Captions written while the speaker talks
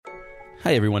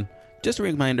Hi, everyone. Just a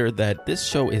reminder that this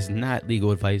show is not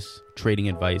legal advice, trading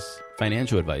advice,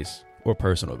 financial advice, or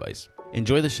personal advice.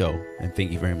 Enjoy the show, and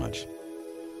thank you very much.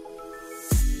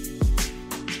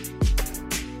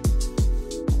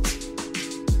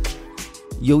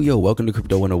 Yo, welcome to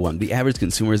Crypto 101, the average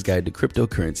consumer's guide to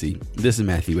cryptocurrency. This is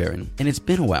Matthew Aaron, and it's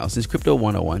been a while since Crypto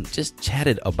 101 just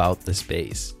chatted about the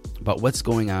space, about what's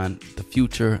going on, the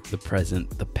future, the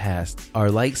present, the past,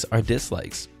 our likes, our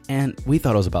dislikes, and we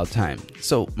thought it was about time.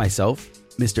 So myself,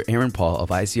 Mr. Aaron Paul of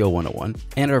ICO 101,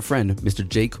 and our friend, Mr.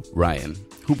 Jake Ryan,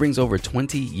 who brings over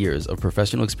 20 years of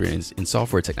professional experience in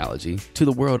software technology to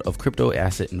the world of crypto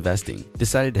asset investing,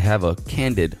 decided to have a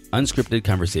candid, unscripted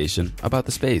conversation about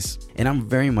the space. And I'm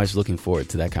very much looking forward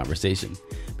to that conversation.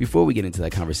 Before we get into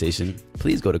that conversation,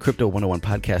 please go to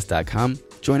crypto101podcast.com,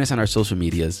 join us on our social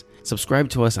medias, subscribe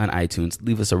to us on iTunes,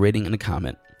 leave us a rating and a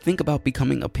comment. Think about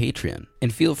becoming a Patreon,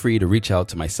 and feel free to reach out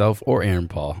to myself or Aaron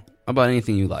Paul about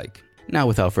anything you like. Now,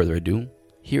 without further ado,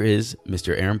 here is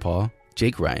Mr. Aaron Paul,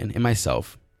 Jake Ryan, and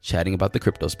myself chatting about the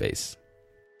crypto space.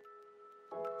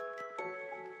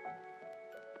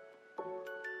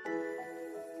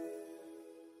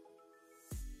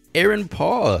 Aaron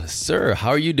Paul, sir, how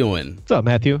are you doing? What's up,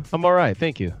 Matthew? I'm all right,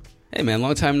 thank you. Hey, man,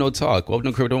 long time no talk.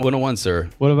 Welcome to Crypto 101, sir.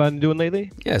 What have I been doing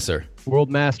lately? Yes, sir.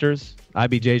 World Masters,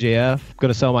 IBJJF,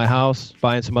 going to sell my house,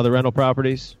 buying some other rental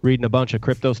properties, reading a bunch of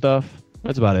crypto stuff.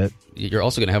 That's about it. You're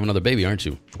also going to have another baby, aren't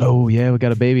you? Oh, yeah, we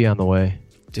got a baby on the way.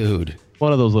 Dude.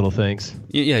 One of those little things.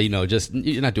 Yeah, just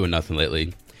you're not doing nothing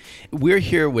lately. We're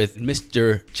here with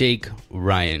Mr. Jake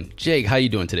Ryan. Jake, how you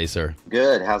doing today, sir?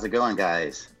 Good. How's it going,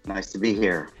 guys? Nice to be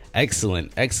here.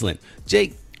 Excellent.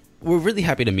 Jake, we're really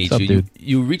happy to meet What's you. up, dude?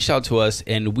 You reached out to us,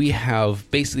 and we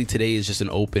have basically today is just an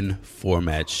open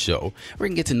format show. We're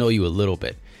going to get to know you a little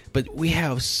bit, but we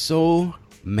have so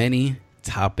many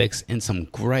topics and some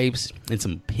gripes and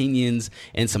some opinions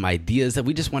and some ideas that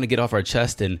we just want to get off our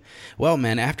chest. And well,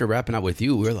 man, after wrapping up with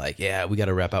you, we're like, yeah, we got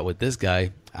to wrap out with this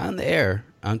guy on the air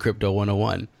on Crypto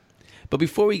 101. But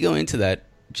before we go into that,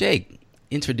 Jake,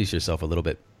 introduce yourself a little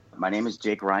bit. My name is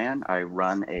Jake Ryan. I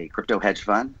run a crypto hedge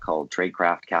fund called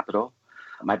Tradecraft Capital.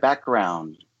 My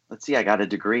background, I got a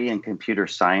degree in computer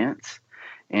science.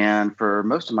 And for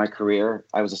most of my career,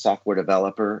 I was a software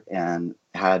developer and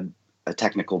had a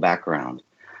technical background.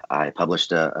 I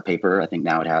published a paper. I think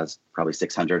now it has probably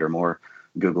 600 or more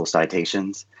Google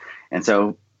citations. And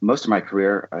so most of my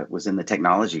career was in the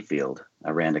technology field.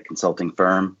 I ran a consulting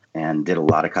firm and did a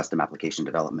lot of custom application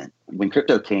development. When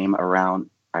crypto came around,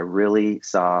 I really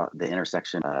saw the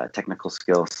intersection, technical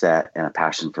skill set and a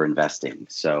passion for investing.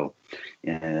 So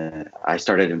I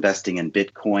started investing in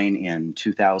Bitcoin in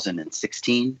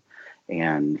 2016.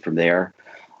 And from there,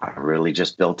 I really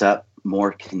just built up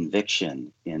more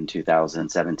conviction in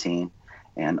 2017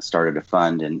 and started a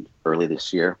fund in early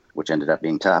this year, which ended up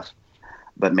being tough,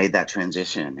 but made that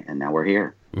transition. And now we're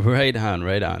here. Right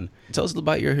on. Tell us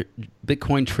about your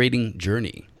Bitcoin trading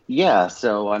journey. Yeah.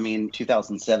 So,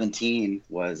 2017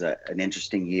 was an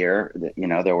interesting year.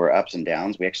 There were ups and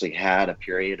downs. We actually had a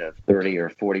period of 30 or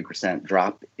 40%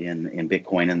 drop in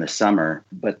Bitcoin in the summer,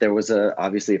 but there was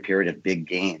obviously a period of big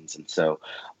gains. And so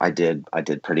I did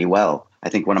pretty well. I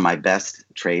think one of my best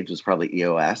trades was probably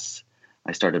EOS.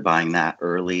 I started buying that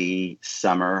early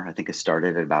summer. I think it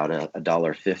started at about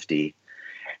 $1.50.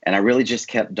 And I really just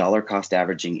kept dollar cost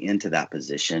averaging into that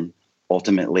position.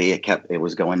 Ultimately, it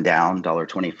was going down,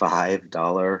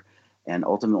 $1.25, and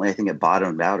ultimately I think it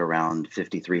bottomed out around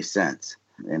 53 cents.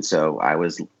 And so I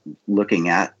was looking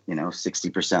at,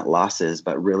 60% losses,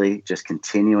 but really just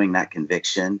continuing that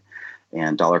conviction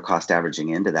and dollar cost averaging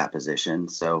into that position.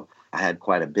 So I had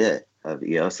quite a bit of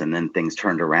EOS, and then things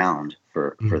turned around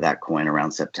for that coin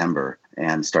around September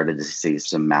and started to see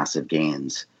some massive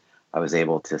gains. I was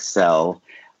able to sell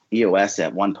EOS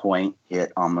at one point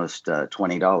hit almost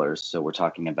 $20. So we're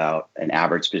talking about an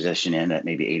average position in at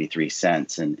maybe 83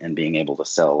 cents and being able to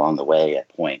sell along the way at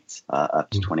points up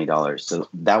to $20. So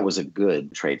that was a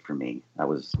good trade for me. That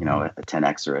was, a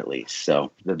 10Xer at least.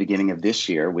 So the beginning of this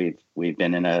year, we've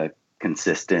been in a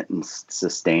consistent and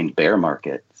sustained bear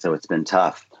market. So it's been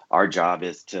tough. Our job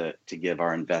is to give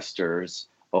our investors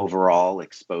overall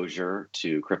exposure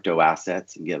to crypto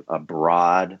assets and give a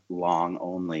broad,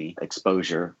 long-only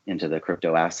exposure into the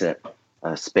crypto asset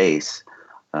space.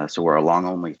 So we're a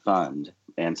long-only fund.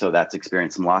 And so that's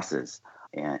experienced some losses,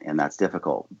 and that's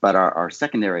difficult. But our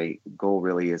secondary goal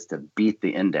really is to beat the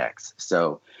index.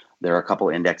 So there are a couple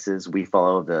indexes. We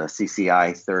follow the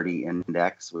CCI 30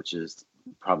 index, which is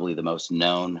probably the most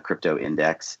known crypto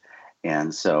index.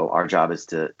 And so our job is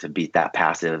to beat that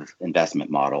passive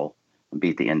investment model and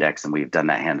beat the index. And we've done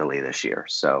that handily this year.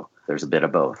 So there's a bit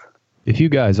of both. If you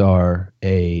guys are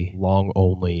a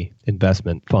long-only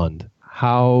investment fund,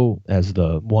 how, as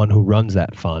the one who runs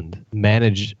that fund,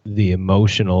 manage the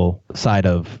emotional side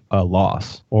of a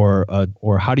loss, or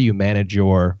how do you manage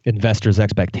your investors'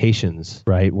 expectations,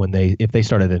 right? If they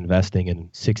started investing in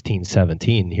 16,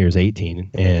 17, here's 18,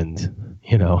 and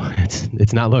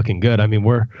it's not looking good. I mean,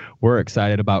 we're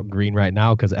excited about green right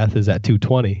now because ETH is at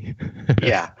 220.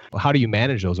 Yeah. How do you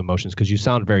manage those emotions? Because you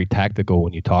sound very tactical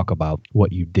when you talk about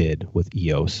what you did with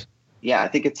EOS. Yeah, I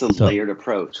think it's a layered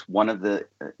approach. One of the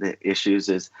issues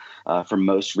is for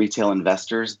most retail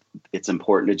investors, it's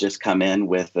important to just come in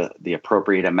with the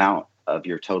appropriate amount of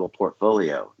your total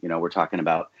portfolio. We're talking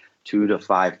about 2 to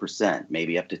 5%,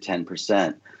 maybe up to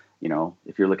 10%.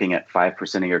 If you're looking at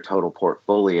 5% of your total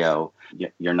portfolio,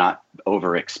 you're not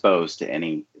overexposed to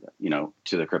any,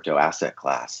 to the crypto asset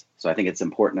class. So I think it's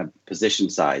important.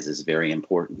 Position size is very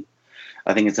important.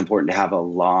 I think it's important to have a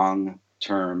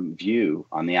long-term view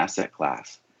on the asset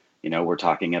class. We're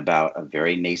talking about a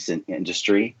very nascent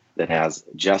industry that has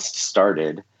just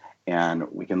started, and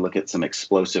we can look at some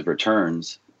explosive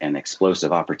returns and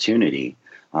explosive opportunity.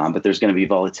 But there's going to be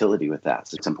volatility with that.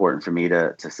 So it's important for me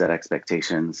to set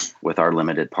expectations with our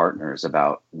limited partners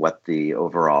about what the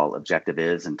overall objective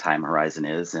is and time horizon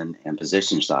is and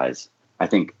position size. I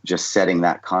think just setting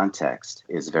that context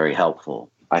is very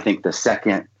helpful. I think the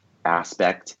second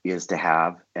aspect is to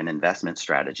have an investment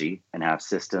strategy and have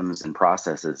systems and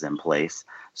processes in place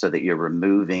so that you're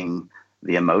removing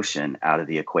the emotion out of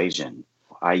the equation.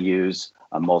 I use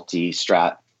a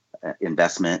multi-strat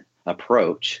investment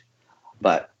approach,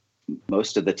 but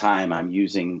most of the time I'm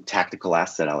using tactical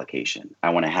asset allocation. I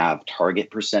want to have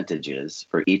target percentages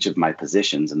for each of my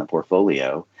positions in the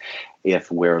portfolio.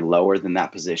 If we're lower than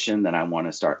that position, then I want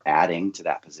to start adding to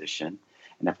that position.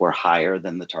 And if we're higher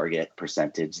than the target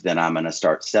percentage, then I'm going to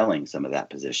start selling some of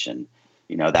that position.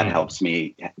 That helps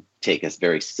me take a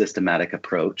very systematic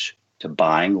approach to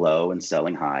buying low and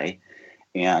selling high.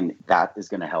 And that is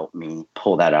going to help me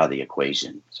pull that out of the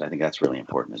equation. So I think that's really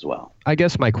important as well. I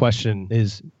guess my question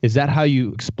is that how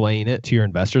you explain it to your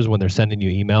investors when they're sending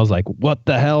you emails like, what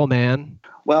the hell, man?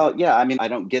 Well, yeah, I mean, I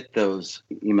don't get those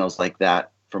emails like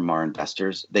that from our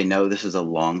investors. They know this is a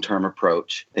long-term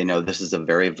approach. They know this is a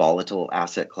very volatile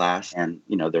asset class, and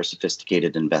they're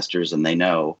sophisticated investors, and they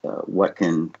know what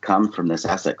can come from this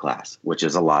asset class, which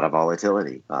is a lot of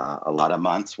volatility. A lot of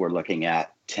months we're looking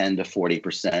at 10 to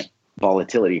 40%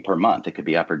 volatility per month. It could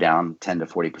be up or down 10 to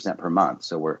 40% per month.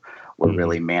 So we're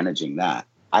really managing that.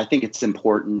 I think it's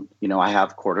important. I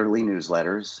have quarterly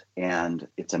newsletters, and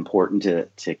it's important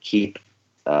to keep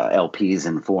LPs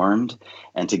informed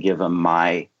and to give them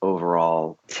my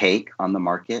overall take on the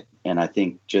market. And I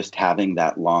think just having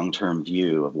that long-term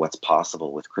view of what's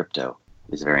possible with crypto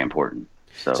is very important.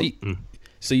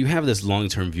 So you have this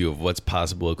long-term view of what's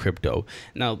possible with crypto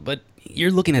now, but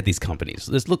you're looking at these companies.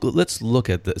 Let's look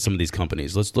at some of these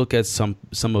companies. Let's look at some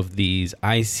of these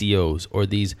ICOs or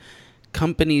these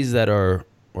companies that are,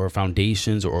 or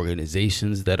foundations or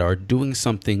organizations that are doing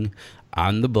something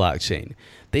on the blockchain.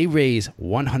 They raise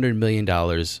 $100 million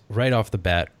right off the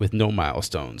bat with no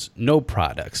milestones, no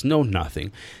products, no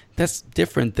nothing. That's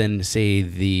different than, say,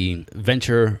 the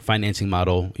venture financing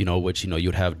model, which,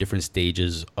 you'd have different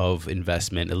stages of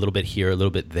investment, a little bit here, a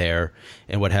little bit there,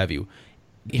 and what have you.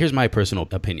 Here's my personal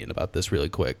opinion about this really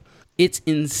quick. It's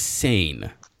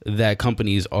insane that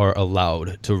companies are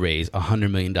allowed to raise $100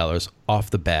 million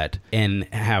off the bat and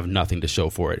have nothing to show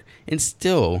for it, and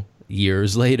still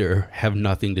years later have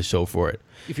nothing to show for it.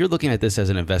 If you're looking at this as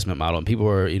an investment model and people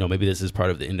are, maybe this is part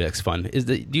of the index fund,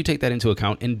 do you take that into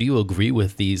account, and do you agree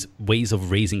with these ways of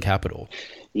raising capital?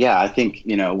 Yeah, I think,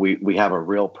 we have a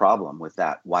real problem with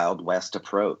that Wild West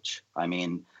approach. I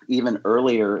mean, even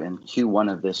earlier in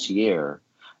Q1 of this year,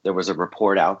 there was a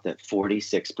report out that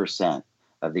 46%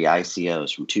 of the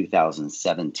ICOs from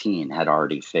 2017 had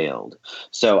already failed.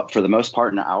 So for the most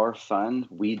part in our fund,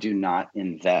 we do not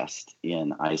invest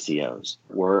in ICOs.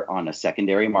 We're on a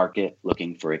secondary market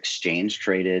looking for exchange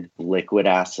traded liquid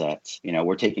assets.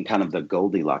 We're taking kind of the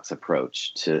Goldilocks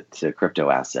approach to crypto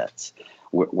assets.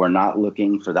 We're not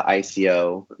looking for the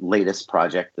ICO latest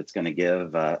project that's going to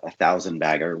give a 1,000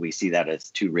 bagger. We see that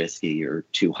as too risky or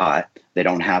too hot. They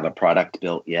don't have a product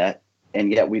built yet.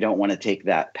 And yet we don't want to take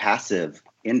that passive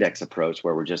index approach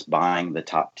where we're just buying the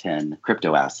top 10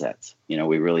 crypto assets.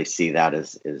 We really see that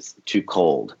as too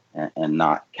cold and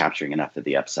not capturing enough of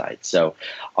the upside. So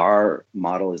our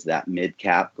model is that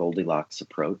mid-cap Goldilocks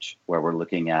approach where we're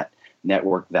looking at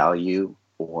network value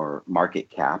or market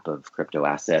cap of crypto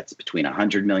assets between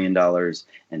 $100 million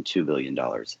and $2 billion.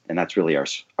 And that's really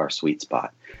our sweet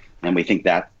spot. And we think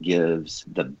that gives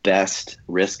the best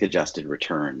risk-adjusted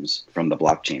returns from the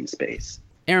blockchain space.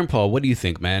 Aaron Paul, what do you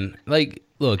think, man? Like,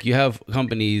 look, you have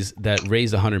companies that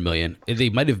raised $100 million. They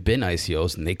might have been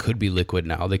ICOs and they could be liquid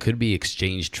now. They could be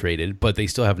exchange traded, but they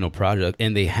still have no product.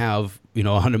 And they have,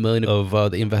 $100 million of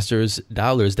the investors'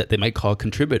 dollars that they might call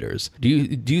contributors. Do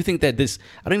you think that this,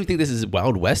 I don't even think this is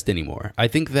Wild West anymore. I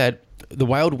think that the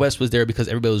Wild West was there because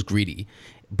everybody was greedy.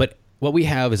 But what we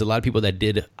have is a lot of people that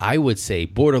did, I would say,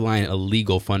 borderline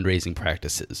illegal fundraising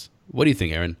practices. What do you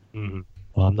think, Aaron? Mm-hmm.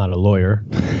 Well, I'm not a lawyer.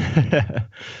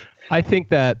 I think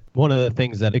that one of the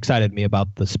things that excited me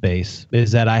about the space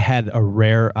is that I had a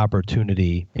rare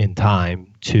opportunity in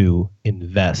time to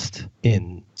invest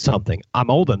in something. I'm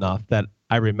old enough that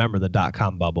I remember the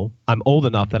dot-com bubble. I'm old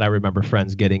enough that I remember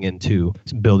friends getting into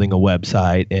building a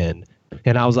website, and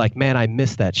I was like, man, I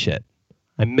missed that shit.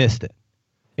 I missed it.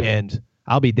 And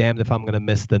I'll be damned if I'm going to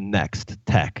miss the next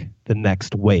tech, the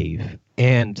next wave.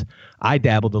 And I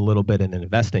dabbled a little bit in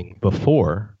investing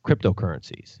before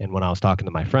cryptocurrencies. And when I was talking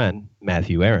to my friend,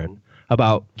 Matthew Aaron,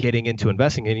 about getting into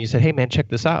investing, and he said, hey, man, check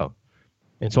this out.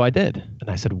 And so I did. And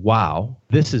I said, wow,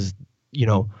 this is,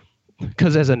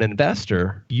 because as an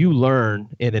investor, you learn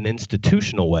in an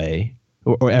institutional way,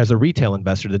 or as a retail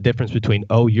investor, the difference between,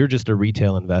 you're just a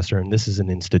retail investor and this is an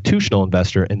institutional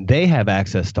investor, and they have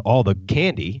access to all the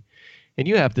candy. And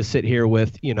you have to sit here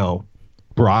with,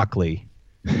 broccoli,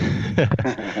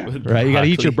 right? You got to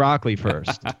eat your broccoli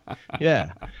first.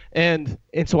 Yeah. And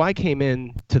so I came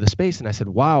in to the space and I said,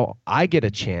 wow, I get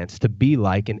a chance to be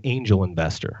like an angel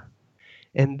investor.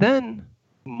 And then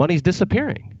money's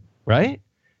disappearing, right?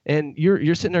 And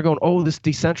you're sitting there going, oh, this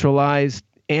decentralized,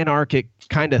 anarchic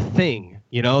kind of thing,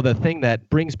 the thing that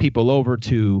brings people over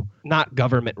to not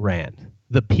government ran.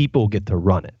 The people get to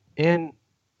run it. And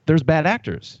there's bad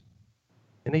actors.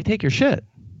 And they take your shit.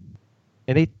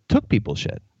 And they took people's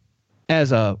shit.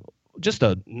 As just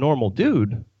a normal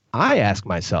dude, I ask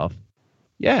myself,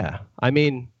 yeah,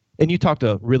 and you talk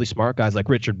to really smart guys like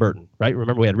Richard Burton, right?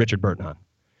 Remember we had Richard Burton on.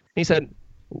 He said,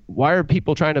 why are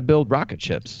people trying to build rocket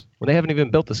ships when they haven't even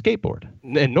built a skateboard?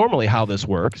 And normally how this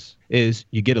works is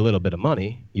you get a little bit of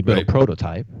money, you build a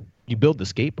prototype, you build the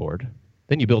skateboard,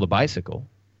 then you build a bicycle,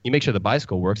 you make sure the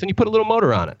bicycle works, and you put a little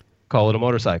motor on it, call it a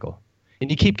motorcycle. And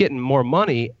you keep getting more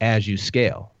money as you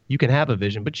scale. You can have a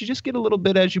vision, but you just get a little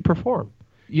bit as you perform.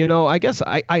 I guess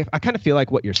I kind of feel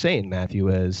like what you're saying, Matthew,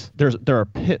 is there are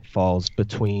pitfalls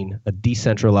between a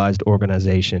decentralized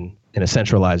organization and a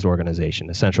centralized organization.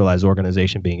 A centralized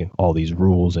organization being all these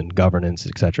rules and governance,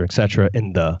 et cetera,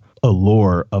 and the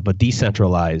allure of a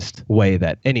decentralized way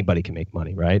that anybody can make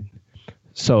money, right?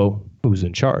 So who's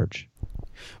in charge?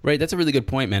 Right, that's a really good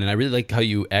point, man. And I really like how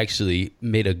you actually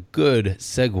made a good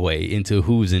segue into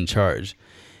who's in charge.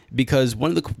 Because one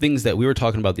of the things that we were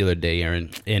talking about the other day, Aaron,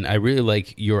 and I really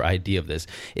like your idea of this,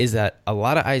 is that a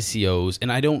lot of ICOs, and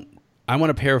I want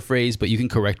to paraphrase, but you can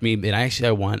correct me, and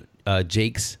I want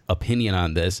Jake's opinion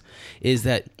on this, is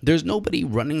that there's nobody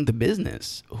running the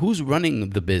business. Who's running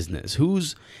the business?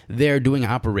 Who's there doing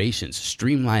operations,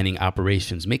 streamlining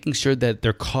operations, making sure that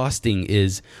their costing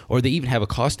is, or they even have a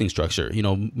costing structure,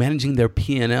 managing their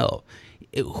P&L.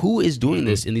 Who is doing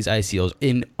this in these ICOs,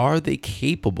 and are they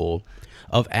capable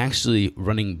of actually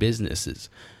running businesses?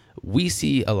 We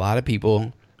see a lot of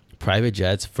people, private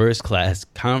jets, first class,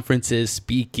 conferences,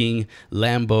 speaking,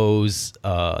 Lambos,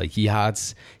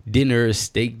 yachts, dinners,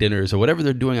 steak dinners, or whatever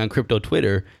they're doing on crypto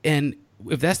Twitter. And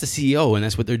if that's the CEO and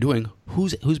that's what they're doing,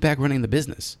 who's back running the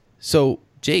business? So,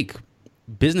 Jake,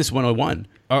 Business 101,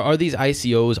 are these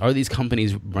ICOs, are these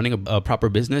companies running a proper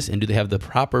business, and do they have the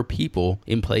proper people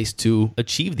in place to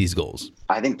achieve these goals?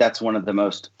 I think that's one of the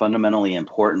most fundamentally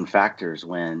important factors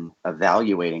when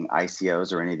evaluating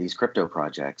ICOs or any of these crypto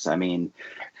projects. A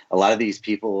lot of these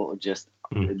people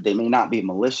they may not be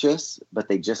malicious, but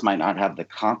they just might not have the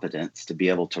competence to be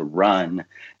able to run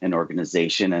an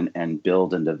organization and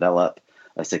build and develop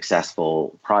a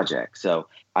successful project. So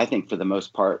I think for the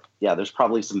most part, there's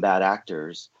probably some bad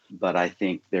actors, but I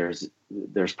think there's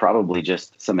probably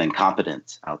just some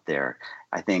incompetence out there.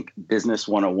 I think Business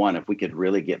 101, if we could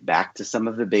really get back to some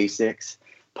of the basics,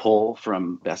 pull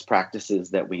from best practices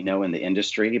that we know in the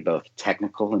industry, both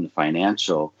technical and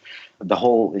financial, the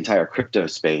whole entire crypto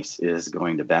space is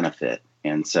going to benefit.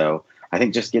 And so I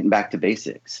think just getting back to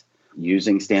basics,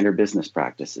 using standard business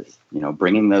practices,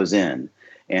 bringing those in.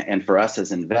 And for us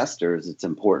as investors, it's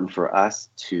important for us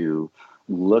to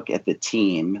look at the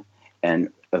team and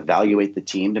evaluate the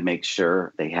team to make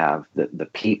sure they have the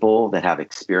people that have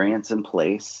experience in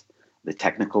place, the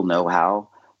technical know-how,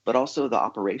 but also the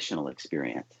operational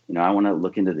experience. I want to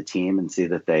look into the team and see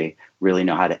that they really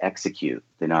know how to execute.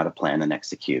 They know how to plan and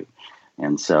execute.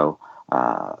 And so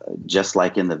just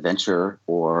like in the venture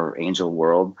or angel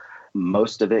world,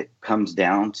 most of it comes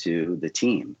down to the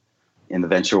team. In the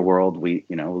venture world, we're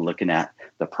looking at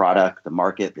the product, the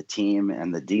market, the team,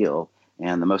 and the deal.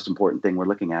 And the most important thing we're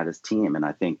looking at is team. And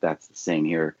I think that's the same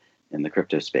here in the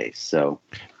crypto space. So,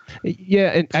 yeah,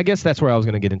 and I guess that's where I was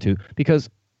going to get into, because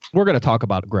we're going to talk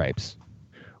about gripes.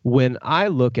 When I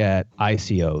look at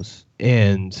ICOs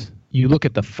and you look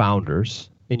at the founders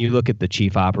and you look at the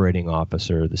chief operating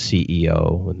officer, the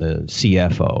CEO, and the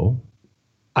CFO,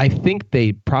 I think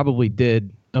they probably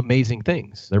did amazing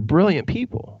things. They're brilliant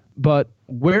people. But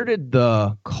where did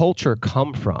the culture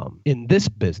come from in this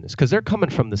business? Because they're coming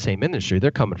from the same industry.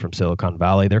 They're coming from Silicon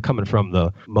Valley. They're coming from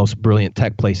the most brilliant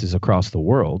tech places across the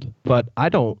world. But I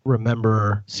don't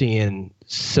remember seeing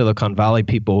Silicon Valley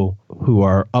people who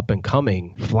are up and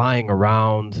coming flying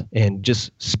around and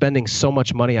just spending so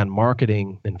much money on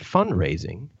marketing and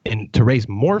fundraising and to raise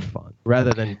more fund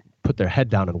rather than put their head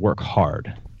down and work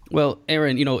hard. Well,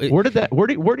 Aaron, where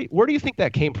do you think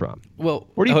that came from? Well,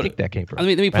 where do you think that came from?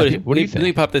 Let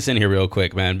me pop this in here real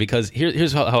quick, man, because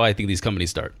here's how I think these companies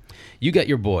start. You get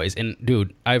your boys, and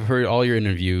dude, I've heard all your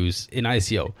interviews in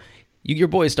ICO. Your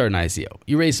boys start an ICO.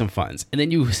 You raise some funds, and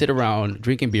then you sit around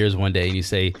drinking beers one day, and you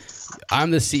say,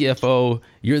 "I'm the CFO,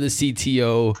 you're the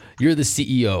CTO, you're the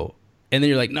CEO." And then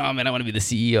you're like, no, man, I want to be the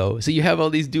CEO. So you have all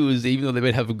these dudes, even though they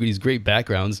might have these great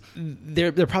backgrounds,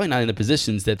 they're probably not in the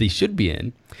positions that they should be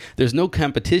in. There's no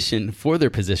competition for their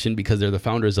position because they're the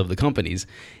founders of the companies.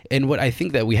 And what I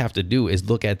think that we have to do is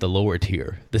look at the lower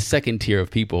tier, the second tier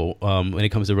of people when it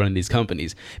comes to running these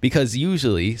companies. Because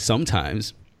usually,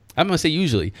 sometimes, I'm going to say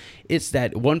usually, it's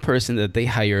that one person that they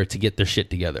hire to get their shit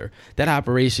together. That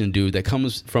operation dude that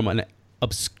comes from an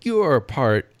obscure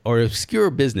part or obscure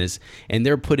business, and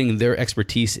they're putting their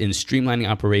expertise in streamlining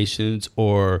operations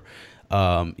or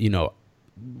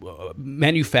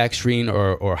manufacturing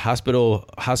or hospital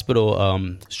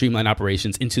streamline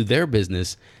operations into their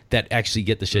business that actually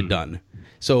get the shit done.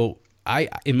 So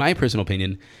in my personal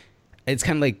opinion, it's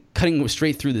kind of like cutting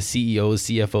straight through the CEOs,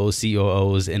 CFOs,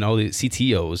 COOs, and all the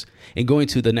CTOs and going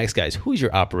to the next guys. Who's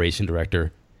your operation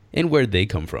director and where'd they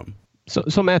come from?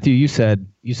 So Matthew, you said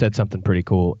something pretty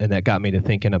cool, and that got me to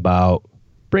thinking about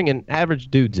bringing average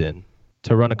dudes in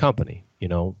to run a company,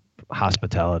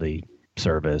 hospitality,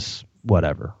 service,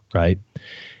 whatever, right?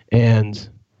 And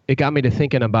it got me to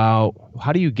thinking about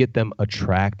how do you get them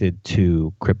attracted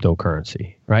to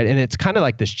cryptocurrency, right? And it's kind of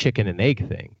like this chicken and egg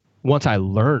thing. Once I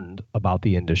learned about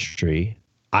the industry,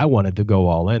 I wanted to go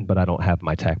all in, but I don't have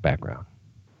my tech background.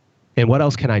 And what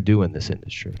else can I do in this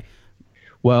industry?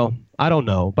 Well, I don't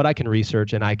know, but I can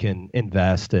research and I can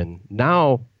invest, and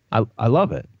now I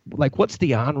love it. Like, what's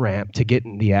the on-ramp to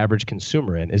getting the average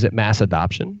consumer in? Is it mass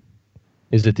adoption?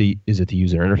 Is it the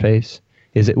user interface?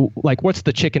 Is it like, what's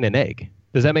the chicken and egg?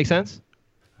 Does that make sense?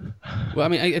 Well, I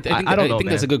mean, I think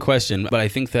that's a good question, but I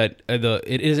think that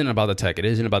it isn't about the tech. It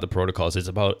isn't about the protocols. It's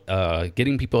about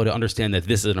getting people to understand that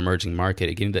this is an emerging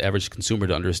market, getting the average consumer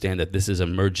to understand that this is an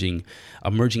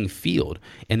emerging field,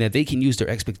 and that they can use their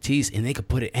expertise and they could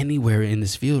put it anywhere in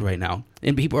this field right now.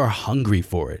 And people are hungry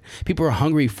for it. People are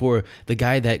hungry for the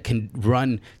guy that can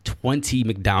run 20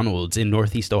 McDonald's in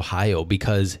Northeast Ohio,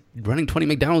 because running 20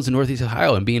 McDonald's in Northeast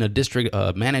Ohio and being a district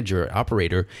manager,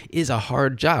 operator is a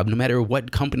hard job, no matter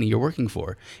what company you're working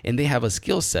for. And they have a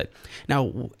skill set.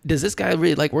 Now, does this guy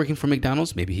really like working for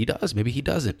McDonald's? Maybe he does. Maybe he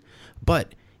doesn't.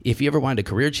 But if you ever wanted a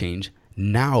career change,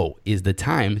 now is the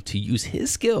time to use his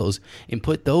skills and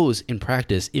put those in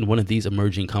practice in one of these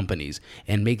emerging companies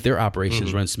and make their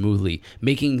operations run smoothly,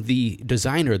 making the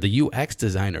designer, the UX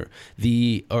designer,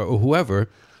 or whoever,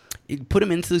 put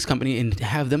them into this company and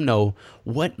have them know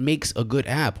what makes a good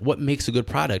app, what makes a good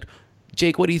product.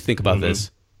 Jake, what do you think about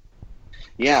this?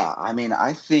 Yeah, I mean,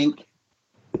 I think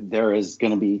there is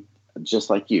going to be, just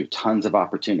like you, tons of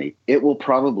opportunity. It will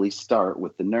probably start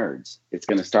with the nerds. It's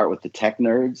going to start with the tech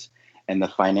nerds and the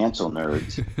financial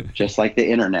nerds, just like the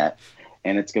internet.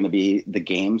 And it's going to be the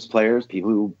games players, people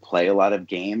who play a lot of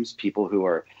games, people who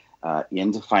are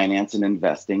into finance and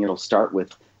investing. It'll start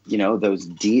with, those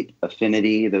deep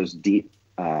affinity, those deep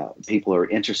people who are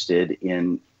interested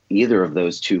in either of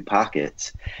those two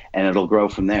pockets, and it'll grow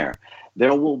from there.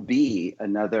 There will be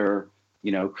another,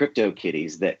 crypto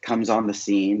kitties that comes on the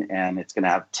scene, and it's going to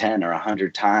have 10 or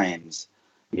 100 times,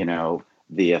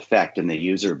 the effect in the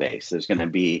user base. There's going to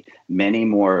be many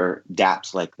more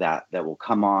dApps like that will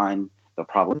come on. There'll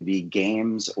probably be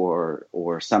games or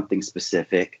something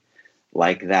specific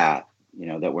like that,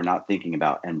 that we're not thinking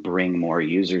about, and bring more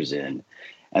users in.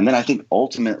 And then I think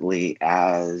ultimately,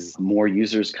 as more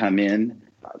users come in,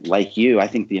 like you, I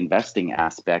think the investing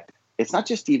aspect, it's not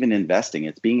just even investing,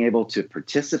 it's being able to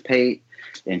participate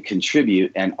and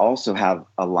contribute and also have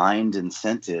aligned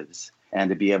incentives and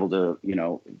to be able to,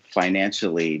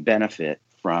 financially benefit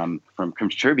from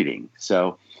contributing.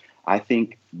 So I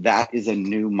think that is a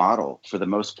new model for the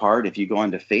most part. If you go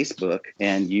onto Facebook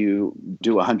and you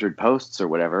do 100 posts or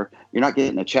whatever, you're not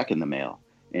getting a check in the mail.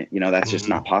 That's just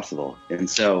not possible. And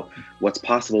so what's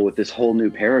possible with this whole new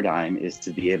paradigm is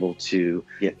to be able to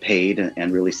get paid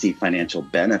and really see financial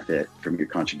benefit from your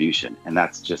contribution. And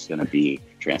that's just going to be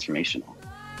transformational.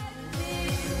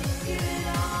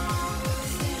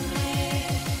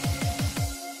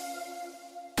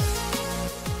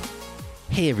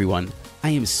 Hey everyone, I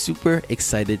am super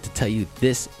excited to tell you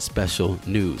this special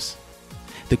news.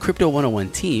 The Crypto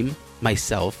 101 team,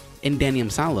 myself, and Danny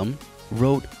Amsalem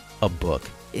wrote a book.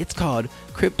 It's called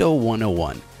Crypto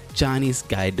 101, Johnny's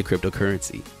Guide to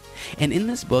Cryptocurrency. And in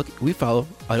this book, we follow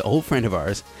an old friend of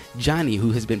ours, Johnny,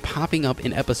 who has been popping up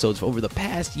in episodes for over the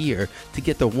past year to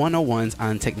get the 101s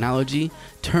on technology,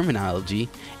 terminology,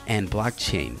 and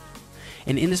blockchain.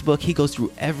 And in this book, he goes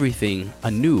through everything a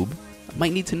noob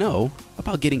might need to know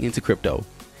about getting into crypto.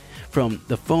 From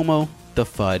the FOMO, the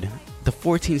FUD, the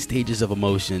 14 stages of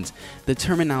emotions, the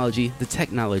terminology, the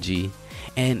technology,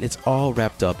 and it's all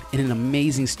wrapped up in an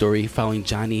amazing story following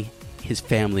Johnny, his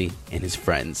family, and his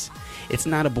friends. It's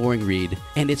not a boring read,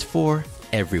 and it's for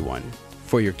everyone.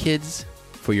 For your kids,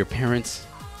 for your parents,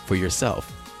 for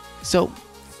yourself. So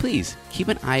please keep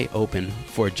an eye open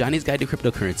for Johnny's Guide to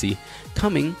Cryptocurrency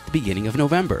coming the beginning of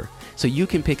November, so you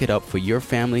can pick it up for your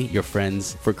family, your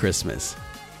friends, for Christmas.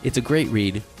 It's a great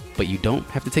read, but you don't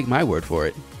have to take my word for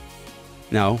it.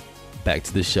 Now, back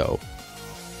to the show.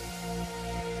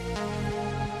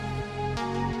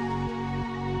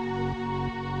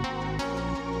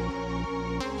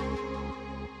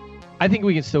 I think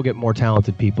we can still get more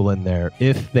talented people in there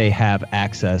if they have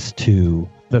access to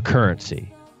the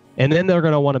currency. And then they're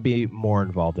going to want to be more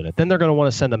involved in it. Then they're going to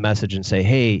want to send a message and say,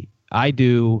 hey, I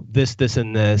do this,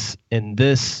 and this in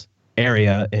this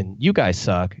area, and you guys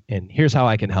suck, and here's how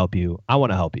I can help you. I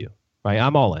want to help you, right?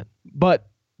 I'm all in. But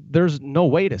there's no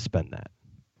way to spend that.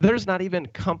 There's not even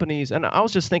companies, and I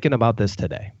was just thinking about this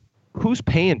today. Who's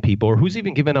paying people, or who's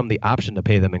even giving them the option to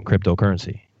pay them in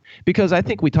cryptocurrency? Because I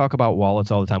think we talk about wallets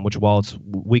all the time, which wallets,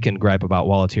 we can gripe about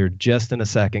wallets here just in a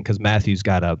second, because Matthew's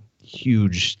got a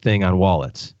huge thing on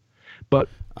wallets. But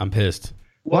I'm pissed.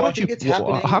 Well, why don't you?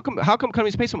 How come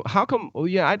companies pay some? How come? Well,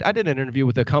 yeah, I did an interview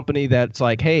with a company that's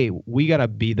like, hey, we gotta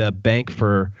be the bank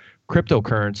for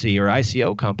cryptocurrency or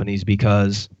ICO companies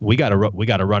because we gotta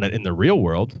run it in the real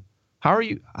world. How are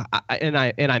you? And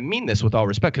I mean this with all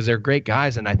respect, because they're great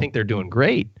guys and I think they're doing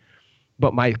great.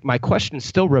 But my question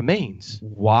still remains: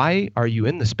 why are you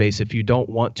in the space if you don't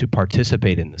want to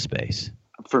participate in the space?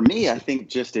 For me, I think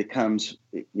just it comes,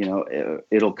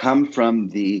 it'll come from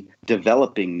the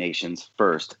developing nations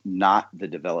first, not the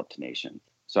developed nations.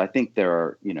 So I think there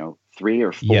are, 3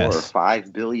 or 4 or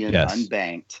 5 billion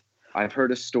unbanked. I've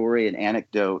heard a story, an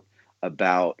anecdote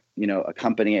about, a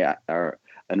company or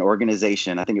an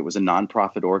organization. I think it was a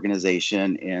nonprofit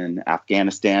organization in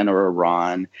Afghanistan or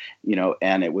Iran,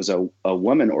 and it was a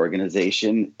woman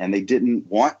organization, and they didn't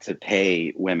want to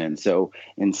pay women. So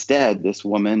instead, this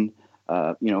woman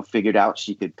figured out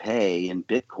she could pay in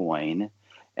Bitcoin,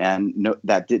 and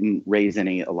that didn't raise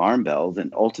any alarm bells.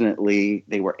 And ultimately,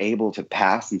 they were able to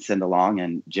pass and send along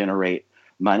and generate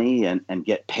money and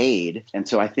get paid. And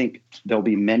so I think there'll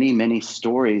be many, many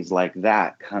stories like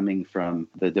that coming from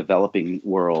the developing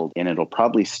world, and it'll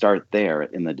probably start there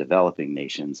in the developing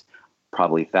nations,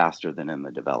 probably faster than in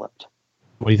the developed.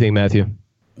 What do you think, Matthew?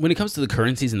 When it comes to the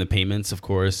currencies and the payments, of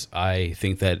course, I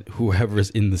think that whoever's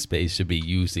in the space should be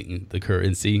using the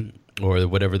currency or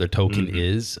whatever their token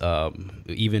is.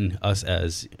 Even us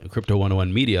as Crypto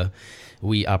 101 Media,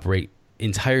 we operate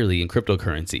entirely in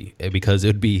cryptocurrency because it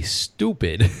would be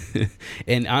stupid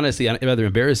and honestly rather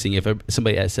embarrassing if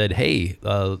somebody had said, hey,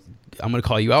 I'm going to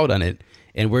call you out on it.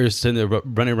 And we're sitting there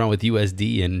running around with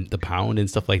USD and the pound and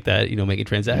stuff like that, making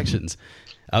transactions.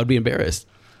 I would be embarrassed.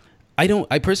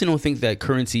 I personally don't think that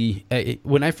currency,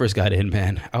 when I first got in,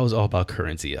 man, I was all about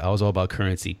currency. I was all about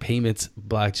currency, payments,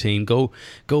 blockchain, go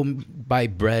buy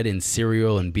bread and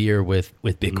cereal and beer with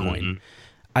Bitcoin.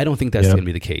 I don't think that's going to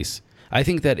be the case. I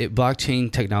think that if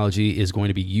blockchain technology is going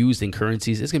to be used in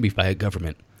currencies, it's going to be by a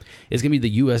government. It's going to be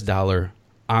the US dollar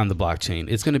on the blockchain.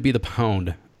 It's going to be the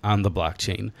pound on the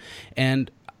blockchain. And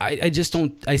I just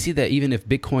don't, I see that even if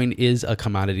Bitcoin is a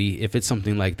commodity, if it's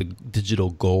something like the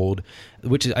digital gold,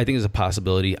 which I think is a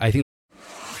possibility, I think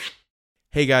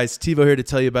Hey guys, Tivo here to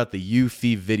tell you about the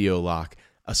Eufy Video Lock,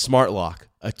 a smart lock,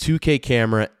 a 2K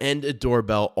camera, and a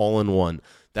doorbell all in one.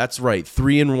 That's right,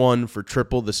 3-in-1 for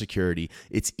triple the security.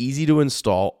 It's easy to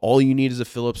install. All you need is a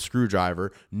Phillips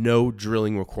screwdriver. No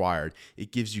drilling required.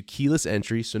 It gives you keyless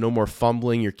entry, so no more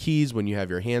fumbling your keys when you have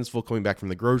your hands full coming back from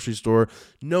the grocery store.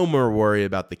 No more worry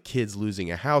about the kids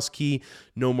losing a house key.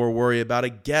 No more worry about a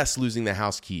guest losing the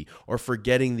house key or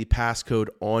forgetting the passcode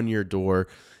on your door.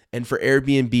 And for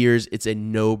Airbnbers, it's a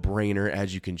no-brainer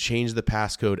as you can change the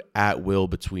passcode at will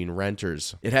between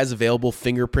renters. It has available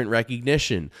fingerprint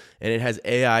recognition, and it has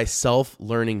AI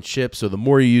self-learning chips, so the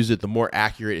more you use it, the more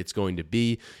accurate it's going to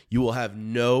be. You will have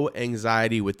no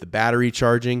anxiety with the battery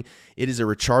charging. It is a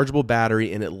rechargeable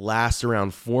battery, and it lasts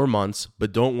around 4 months,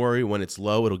 but don't worry, when it's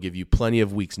low, it'll give you plenty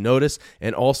of weeks' notice,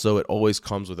 and also it always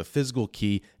comes with a physical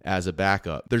key as a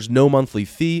backup. There's no monthly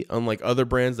fee, unlike other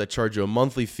brands that charge you a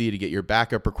monthly fee to get your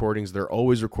backup recordings. They're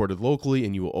always recorded locally,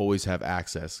 and you will always have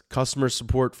access. Customer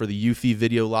support for the Eufy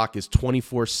Video Lock is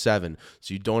 24/7,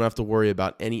 so you don't have to worry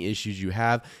about any issues you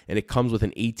have, and it comes with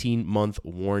an 18-month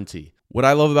warranty. What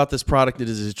I love about this product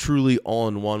is it's truly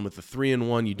all-in-one. With the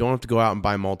 3-in-1, you don't have to go out and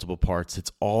buy multiple parts.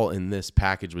 It's all in this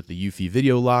package with the Eufy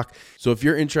Video Lock. So if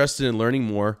you're interested in learning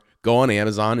more, go on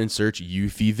Amazon and search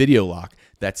Eufy Video Lock.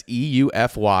 That's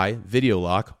EUFY Video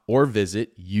Lock, or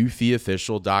visit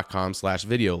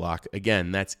eufyofficial.com/video lock.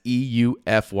 Again, that's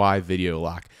EUFY Video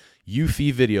Lock.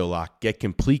 Eufy Video Lock. Get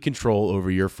complete control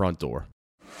over your front door.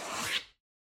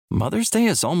 Mother's Day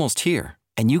is almost here,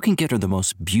 and you can get her the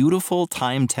most beautiful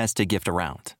time-tested gift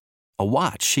around. A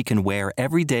watch she can wear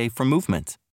every day from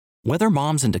Movement. Whether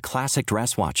mom's into classic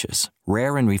dress watches,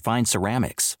 rare and refined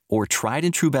ceramics, or tried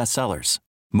and true bestsellers,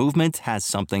 Movement has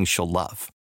something she'll love.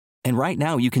 And right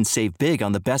now, you can save big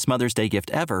on the best Mother's Day gift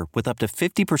ever with up to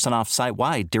 50% off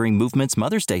site-wide during Movement's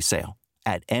Mother's Day sale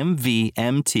at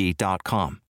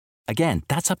MVMT.com. Again,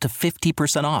 that's up to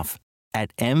 50% off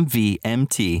at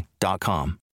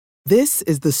MVMT.com. This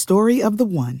is the story of the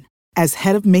one. As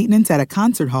head of maintenance at a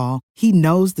concert hall, he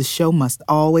knows the show must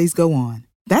always go on.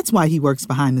 That's why he works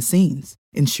behind the scenes,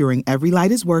 ensuring every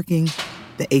light is working,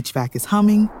 the HVAC is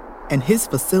humming, and his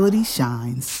facility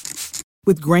shines.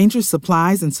 With Grainger's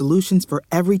supplies and solutions for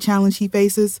every challenge he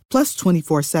faces, plus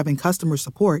 24/7 customer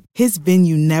support, his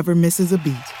venue never misses a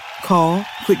beat. Call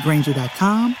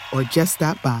quickgrainger.com or just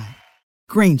stop by.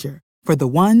 Grainger, for the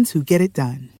ones who get it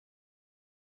done.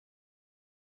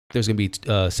 There's going to be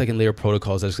second layer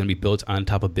protocols that's going to be built on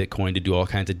top of Bitcoin to do all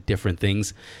kinds of different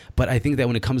things. But I think that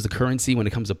when it comes to currency, when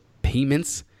it comes to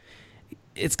payments,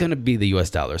 it's going to be the US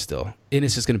dollar still. And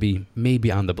it's just going to be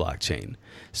maybe on the blockchain.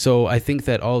 So I think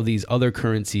that all of these other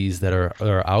currencies that are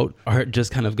out are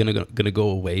just kind of going to go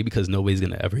away because nobody's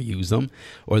going to ever use them.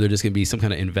 Or they're just going to be some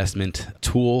kind of investment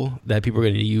tool that people are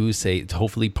going to use, say, to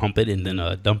hopefully pump it and then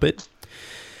dump it.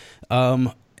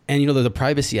 And, you know, the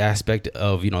privacy aspect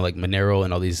of, you know, like Monero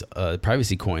and all these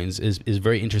privacy coins is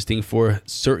very interesting for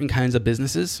certain kinds of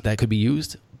businesses that could be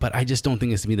used. But I just don't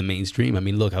think it's to be the mainstream. I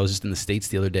mean, look, I was just in the States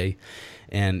the other day,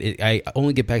 and I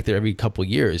only get back there every couple of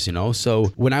years, you know.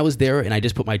 So when I was there and I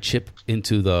just put my chip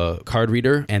into the card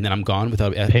reader and then I'm gone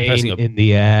without pressing in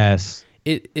the ass.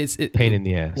 It's pain in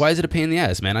the ass. Why is it a pain in the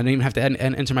ass, man? I don't even have to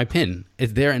enter my PIN.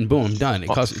 It's there and boom, I'm done. It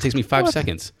takes me 5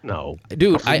 seconds. No,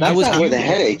 dude, I was. That's not where the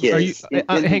headache is.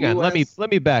 Hang on. Let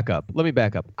me back up.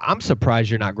 I'm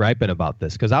surprised you're not griping about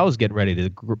this because I was getting ready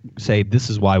to say this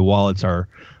is why wallets are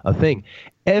a thing.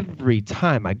 Every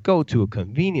time I go to a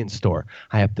convenience store,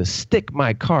 I have to stick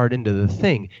my card into the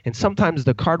thing. And sometimes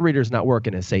the card reader's not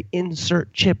working. It say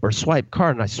insert chip or swipe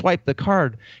card. And I swipe the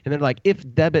card. And they're like, if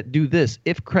debit, do this.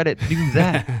 If credit, do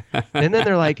that. And then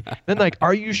they're like,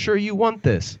 are you sure you want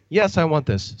this? Yes, I want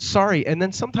this. Sorry. And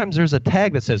then sometimes there's a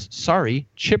tag that says, sorry,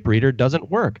 chip reader doesn't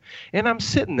work. And I'm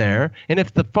sitting there. And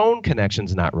if the phone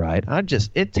connection's not right,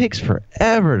 it takes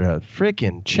forever to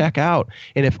freaking check out.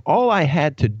 And if all I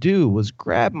had to do was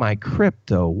grab my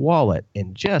crypto wallet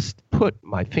and just put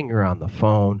my finger on the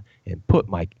phone and put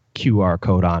my QR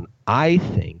code on, I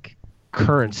think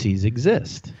currencies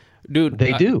exist. Dude,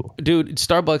 they do. Dude,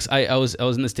 Starbucks, I was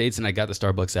in the States and I got the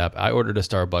Starbucks app. I ordered a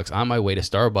Starbucks on my way to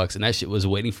Starbucks and that shit was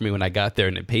waiting for me when I got there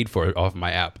and it paid for it off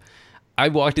my app. I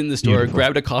walked in the store,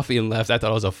 grabbed a coffee and left. I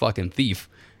thought I was a fucking thief.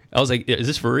 I was like, is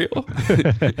this for real?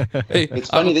 Hey, it's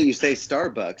funny that you say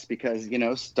Starbucks because, you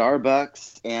know,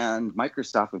 Starbucks and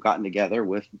Microsoft have gotten together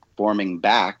with forming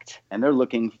Bakkt, and they're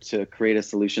looking to create a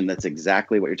solution that's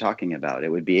exactly what you're talking about. It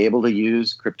would be able to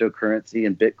use cryptocurrency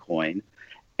and Bitcoin,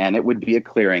 and it would be a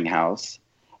clearinghouse,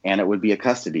 and it would be a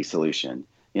custody solution.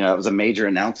 You know, it was a major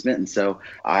announcement, and so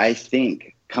I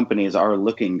think companies are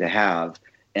looking to have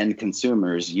end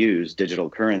consumers use digital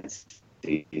currency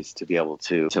to be able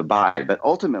to buy. But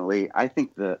ultimately, I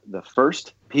think the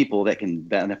first people that can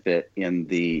benefit in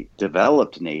the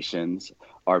developed nations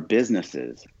are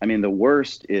businesses. I mean, the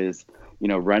worst is,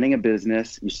 running a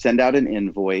business, you send out an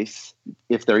invoice.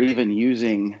 If they're even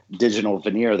using digital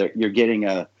veneer, you're getting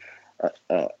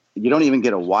you don't even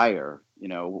get a wire.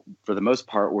 For the most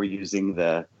part, we're using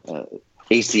the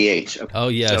ACH. Okay. Oh,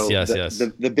 yes, so yes.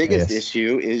 The biggest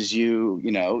issue is you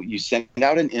send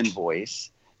out an invoice.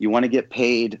 You want to get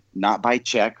paid not by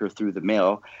check or through the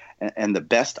mail. And the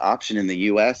best option in the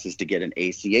U.S. is to get an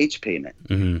ACH payment.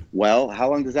 Mm-hmm. Well, how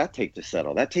long does that take to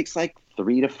settle? That takes like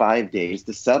 3 to 5 days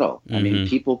to settle. Mm-hmm. I mean,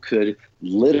 people could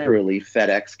literally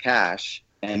FedEx cash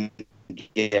and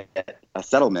get a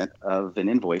settlement of an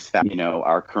invoice,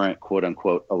 our current quote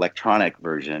unquote electronic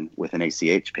version with an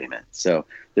ACH payment. So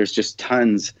there's just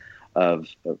tons of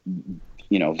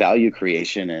value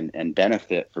creation and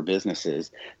benefit for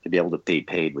businesses to be able to be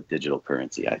paid with digital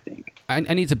currency, I think. I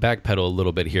need to backpedal a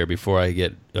little bit here before I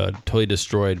get totally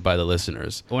destroyed by the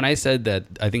listeners. When I said that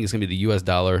I think it's going to be the US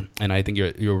dollar, and I think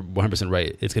you're 100%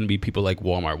 right, it's going to be people like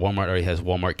Walmart. Walmart already has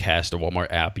Walmart Cash, the Walmart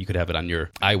app. You could have it on your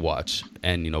iWatch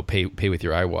and, pay with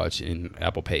your iWatch in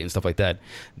Apple Pay and stuff like that.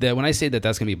 That when I say that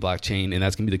that's going to be blockchain and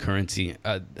that's going to be the currency,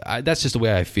 that's just the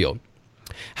way I feel.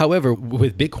 However,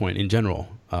 with Bitcoin in general,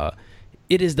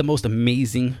 it is the most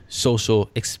amazing social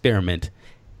experiment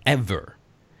ever.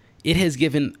 It has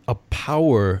given a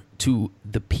power to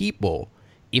the people,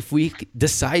 if we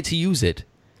decide to use it,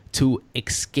 to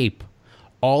escape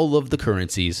all of the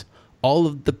currencies, all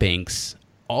of the banks,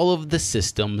 all of the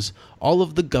systems, all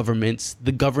of the governments,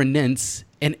 the governance,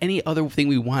 and any other thing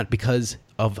we want because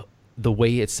of the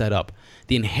way it's set up,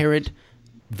 the inherent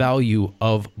value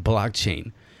of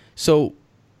blockchain. So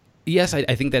yes, I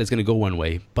think that it's going to go one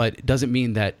way, but it doesn't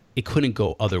mean that it couldn't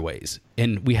go other ways.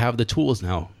 And we have the tools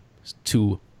now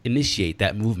to initiate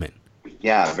that movement.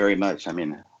 Yeah, very much. I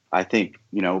mean, I think,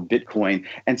 Bitcoin,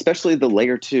 and especially the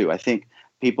layer 2, I think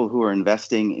people who are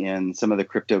investing in some of the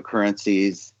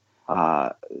cryptocurrencies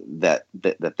that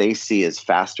they see as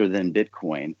faster than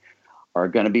Bitcoin are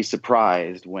going to be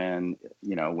surprised when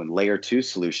layer 2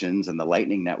 solutions and the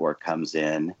Lightning Network comes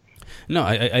in. No,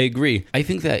 I agree. I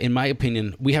think that, in my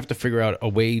opinion, we have to figure out a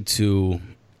way to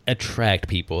attract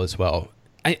people as well.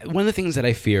 One of the things that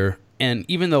I fear, and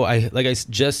even though I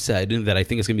just said that I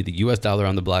think it's going to be the US dollar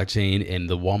on the blockchain and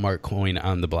the Walmart coin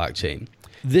on the blockchain,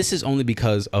 this is only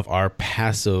because of our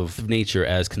passive nature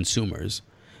as consumers.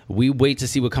 We wait to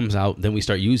see what comes out, then we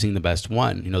start using the best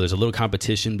one. There's a little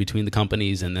competition between the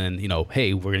companies, and then,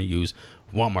 hey, we're going to use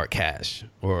Walmart Cash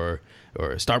or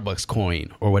Starbucks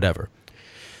coin or whatever.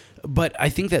 But I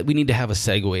think that we need to have a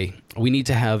segue. We need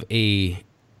to have an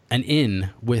in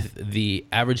with the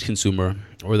average consumer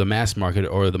or the mass market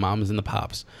or the moms and the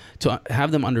pops to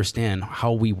have them understand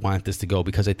how we want this to go,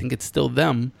 because I think it's still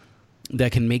them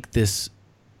that can make this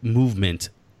movement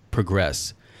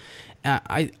progress.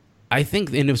 I think,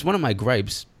 and it was one of my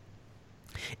gripes,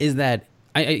 is that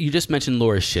you just mentioned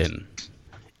Laura Shin.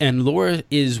 And Laura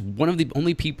is one of the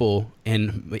only people,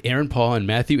 and Aaron Paul and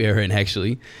Matthew Aaron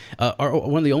actually, are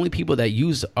one of the only people that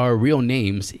use our real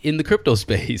names in the crypto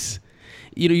space.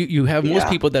 You have most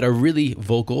people that are really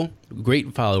vocal,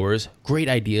 great followers, great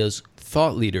ideas,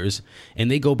 thought leaders, and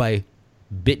they go by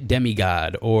Bit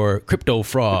Demigod or Crypto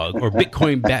Frog or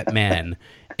Bitcoin Batman.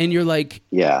 And you're like,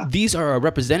 these are our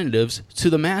representatives to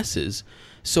the masses.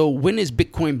 So when is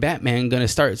Bitcoin Batman going to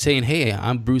start saying, hey,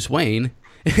 I'm Bruce Wayne,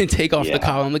 and take off the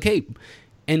collar and the cape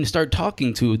and start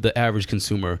talking to the average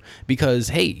consumer? Because,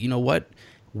 hey, you know what?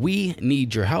 We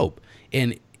need your help.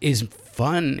 And as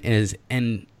fun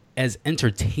and as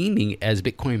entertaining as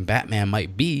Bitcoin Batman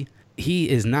might be, he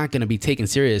is not going to be taken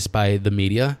serious by the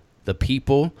media, the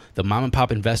people, the mom and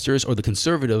pop investors, or the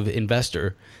conservative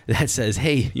investor that says,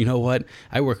 hey, you know what?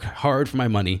 I work hard for my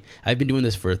money. I've been doing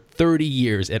this for 30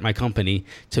 years at my company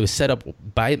to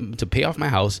to pay off my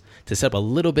house, to set up a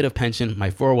little bit of pension,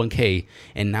 my 401k,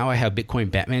 and now I have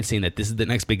Bitcoin Batman saying that this is the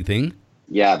next big thing.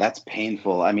 Yeah, that's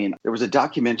painful. I mean, there was a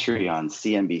documentary on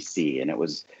CNBC, and it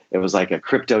was like a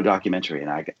crypto documentary,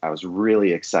 and I was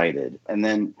really excited. And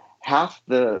then half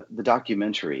the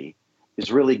documentary is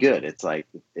really good. It's like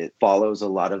it follows a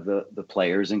lot of the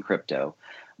players in crypto,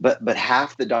 but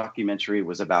half the documentary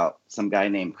was about some guy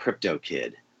named Crypto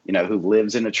Kid, who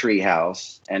lives in a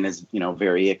treehouse and is,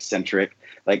 very eccentric.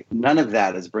 Like, none of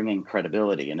that is bringing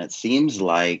credibility. And it seems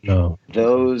like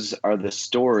those are the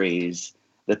stories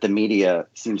that the media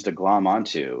seems to glom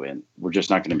onto, and we're just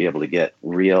not going to be able to get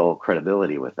real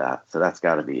credibility with that. So that's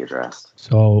got to be addressed.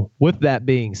 So with that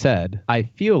being said, I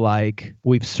feel like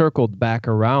we've circled back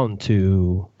around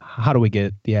to how do we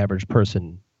get the average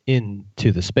person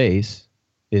into the space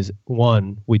is,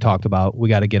 one, we talked about, we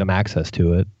got to get them access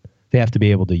to it. They have to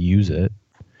be able to use it.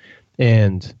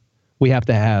 And we have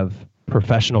to have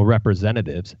professional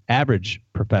representatives, average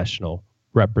professional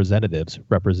representatives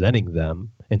representing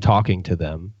them and talking to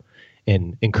them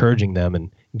and encouraging them and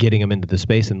getting them into the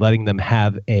space and letting them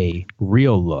have a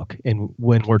real look. And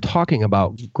when we're talking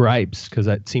about gripes, because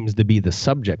that seems to be the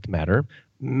subject matter,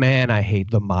 man, I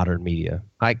hate the modern media.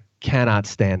 I cannot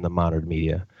stand the modern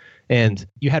media. And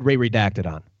you had Ray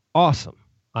Redacted on. Awesome.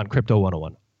 On Crypto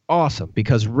 101. Awesome.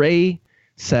 Because Ray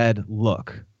said,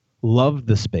 look, love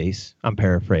the space. I'm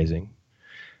paraphrasing.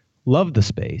 Love the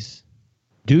space.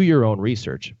 Do your own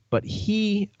research. But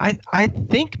I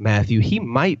think, Matthew, he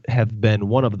might have been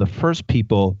one of the first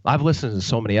people, I've listened to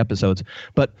so many episodes,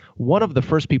 but one of the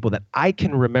first people that I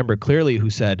can remember clearly who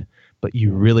said, but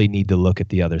you really need to look at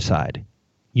the other side.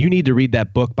 You need to read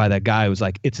that book by that guy who's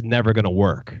like, it's never going to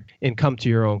work, and come to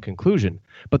your own conclusion.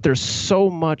 But there's so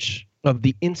much of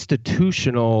the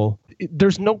institutional,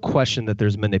 there's no question that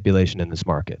there's manipulation in this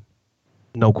market.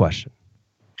 No question.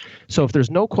 So if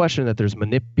there's no question that there's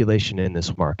manipulation in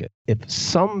this market, if there's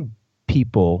some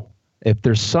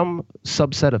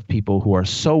subset of people who are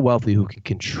so wealthy who can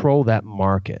control that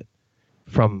market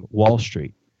from Wall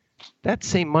Street, that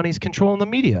same money's controlling the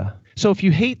media. So if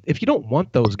you don't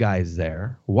want those guys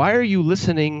there, why are you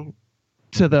listening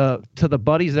to the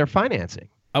buddies they're financing?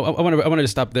 I wanted to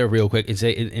stop there real quick and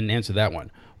say and answer that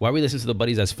one. Why are we listening to the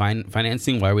buddies that's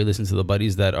financing? Why are we listening to the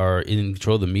buddies that are in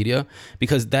control of the media?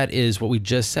 Because that is what we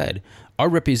just said. Our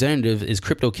representative is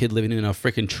Crypto Kid living in a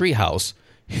freaking treehouse.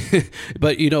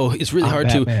 But, it's really hard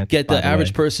to get the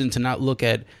average person to not look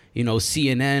at,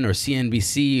 CNN or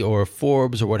CNBC or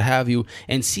Forbes or what have you.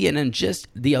 And CNN just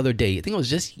the other day, I think it was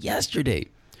just yesterday,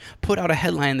 put out a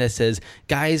headline that says,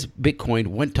 guys, Bitcoin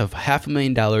went to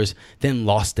 $500,000, then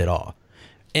lost it all.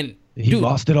 And he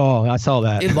lost it all. I saw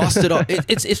that. It lost it all.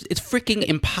 It's freaking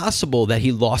impossible that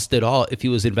he lost it all if he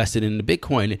was invested in the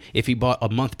Bitcoin. If he bought a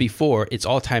month before its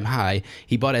all-time high,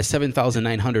 he bought at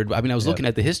 7,900. I mean, I was looking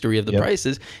at the history of the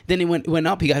prices. Then he went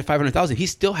up. He got 500,000. He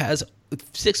still has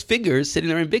 6 figures sitting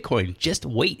there in Bitcoin. Just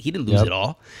wait. He didn't lose it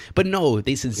all. But no,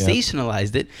 they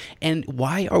sensationalized it. And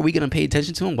why are we going to pay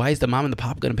attention to him? Why is the mom and the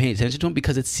pop going to pay attention to him?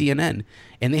 Because it's CNN.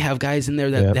 And they have guys in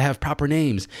there that have proper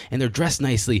names. And they're dressed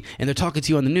nicely. And they're talking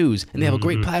to you on the news. And they have a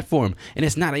great platform. And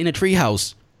it's not in a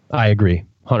treehouse. I agree.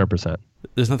 100%.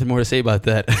 There's nothing more to say about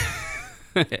that.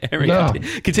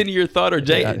 Eric, continue your thought. Or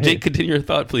Jake, continue your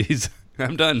thought, please.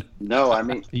 I'm done. No, I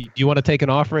mean... You want to take an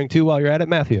offering, too, while you're at it,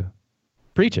 Matthew?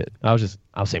 Preach it. I was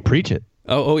saying preach it.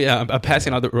 Oh yeah. I'm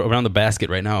passing out around the basket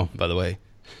right now, by the way.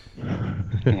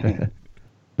 I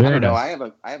don't know. I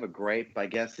have a gripe. I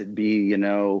guess it'd be,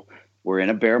 we're in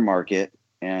a bear market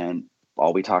and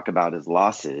all we talk about is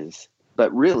losses.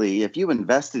 But really, if you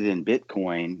invested in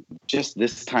Bitcoin just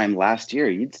this time last year,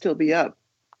 you'd still be up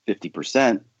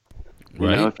 50%.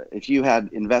 Right. If you had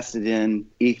invested in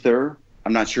Ether,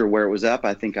 I'm not sure where it was up.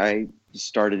 I think I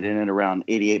started in at around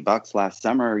 $88 last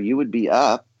summer. You would be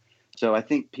up. So I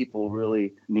think people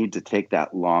really need to take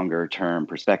that longer term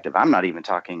perspective. I'm not even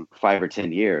talking 5 or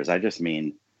 10 years. I just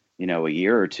mean, a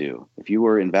year or two. If you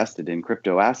were invested in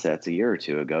crypto assets a year or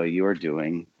two ago, you are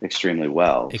doing extremely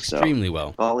well. Extremely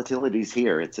well. Volatility's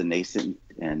here. It's a nascent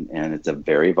and it's a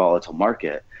very volatile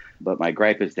market. But my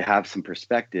gripe is to have some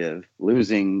perspective,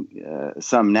 losing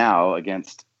some now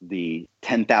against the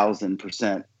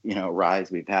 10,000%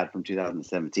 rise we've had from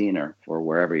 2017 or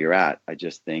wherever you're at. I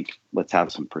just think let's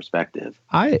have some perspective.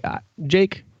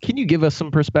 Jake, can you give us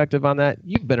some perspective on that?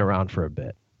 You've been around for a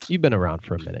bit. You've been around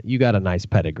for a minute. You got a nice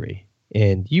pedigree,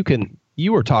 and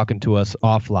you were talking to us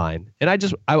offline, and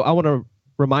I want to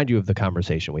remind you of the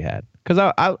conversation we had, because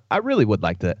I really would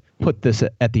like to put this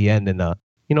at the end in a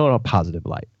positive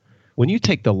light. When you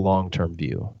take the long-term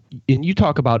view and you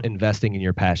talk about investing in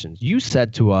your passions, you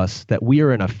said to us that we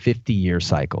are in a 50-year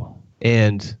cycle,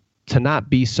 and to not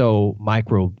be so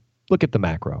micro, look at the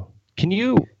macro. Can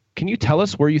you tell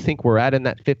us where you think we're at in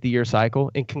that 50-year cycle,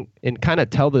 and kind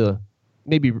of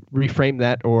maybe reframe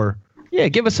that, or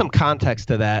give us some context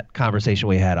to that conversation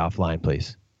we had offline,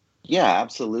 please. Yeah,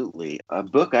 absolutely. A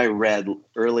book I read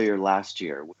earlier last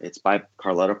year, it's by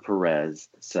Carlota Perez.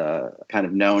 It's kind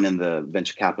of known in the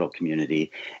venture capital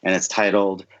community, and it's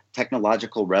titled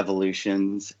Technological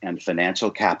Revolutions and Financial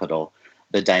Capital,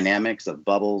 The Dynamics of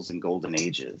Bubbles and Golden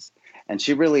Ages. And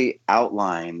she really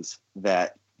outlines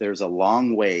that there's a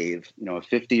long wave, a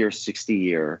 50 or 60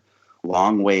 year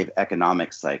long wave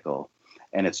economic cycle,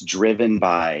 and it's driven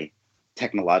by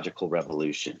technological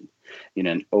revolution.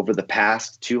 And over the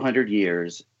past 200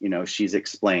 years, she's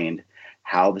explained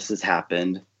how this has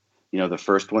happened, The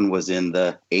first one was in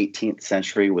the 18th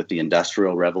century with the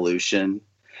Industrial Revolution.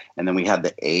 And then we had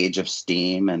the age of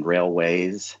steam and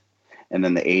railways, and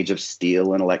then the age of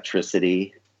steel and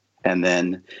electricity. And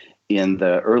then in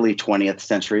the early 20th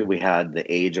century, we had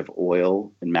the age of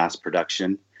oil and mass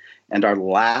production. And our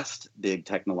last big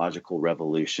technological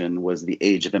revolution was the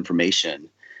age of information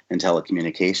and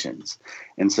telecommunications.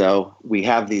 And so we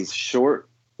have these short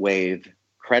wave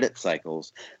credit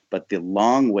cycles, but the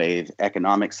long wave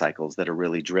economic cycles that are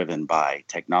really driven by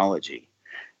technology.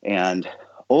 And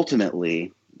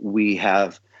ultimately,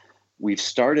 we've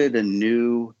started a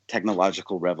new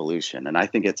technological revolution. And I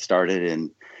think it started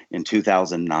in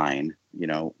 2009,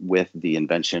 with the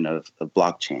invention of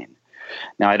blockchain.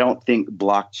 Now, I don't think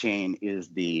blockchain is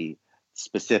the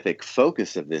specific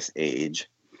focus of this age,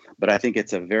 but I think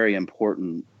it's a very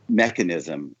important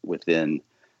mechanism within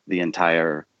the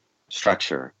entire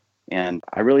structure. And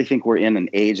I really think we're in an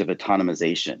age of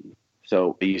autonomization.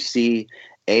 So you see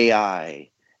AI,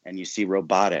 and you see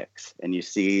robotics, and you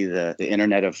see the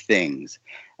Internet of Things,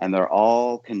 and they're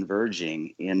all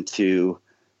converging into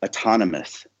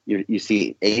autonomous. You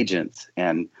see agents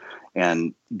and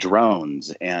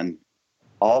drones and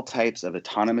all types of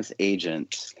autonomous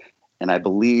agents. And I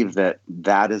believe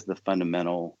that is the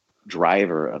fundamental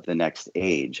driver of the next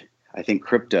age. I think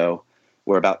crypto,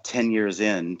 we're about 10 years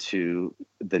into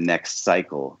the next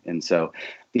cycle. And so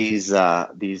these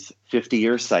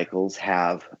 50-year cycles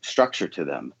have structure to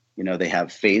them. They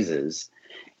have phases,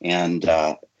 and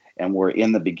we're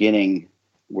in the beginning.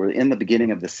 We're in the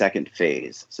beginning of the second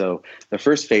phase. So the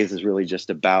first phase is really just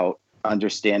about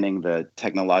understanding the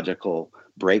technological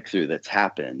breakthrough that's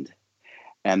happened.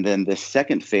 And then the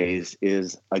second phase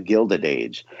is a gilded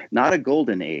age, not a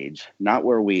golden age, not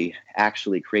where we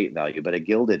actually create value, but a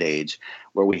gilded age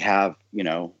where we have,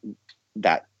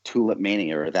 that tulip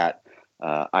mania, or that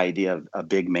idea of a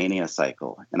big mania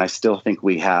cycle. And I still think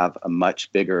we have a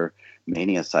much bigger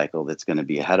mania cycle that's going to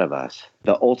be ahead of us.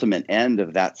 The ultimate end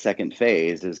of that second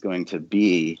phase is going to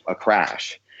be a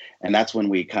crash. And that's when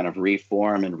we kind of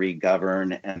reform and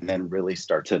regovern, and then really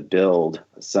start to build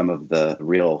some of the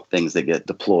real things that get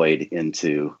deployed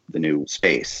into the new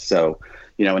space. So,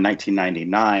 in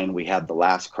 1999, we had the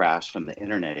last crash from the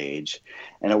internet age.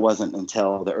 And it wasn't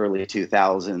until the early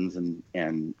 2000s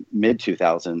and mid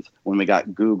 2000s when we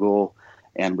got Google,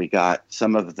 and we got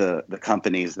some of the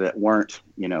companies that weren't,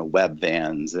 web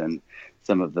vans, and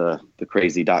some of the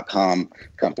crazy .com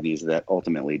companies that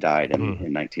ultimately died in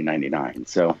 1999.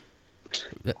 So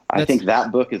I think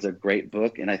that book is a great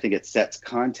book, and I think it sets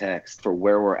context for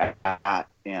where we're at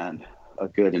and a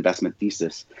good investment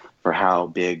thesis for how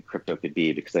big crypto could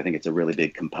be, because I think it's a really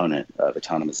big component of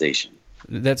autonomization.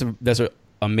 That's an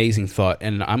amazing thought,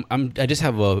 and I just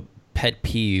have a pet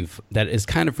peeve that is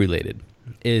kind of related.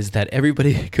 Is that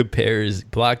everybody compares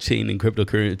blockchain and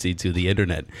cryptocurrency to the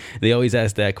internet. They always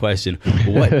ask that question.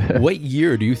 What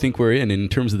year do you think we're in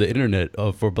terms of the internet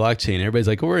for blockchain? Everybody's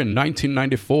like, we're in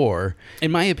 1994.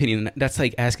 In my opinion, that's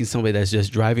like asking somebody that's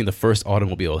just driving the first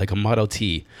automobile, like a Model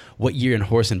T, what year in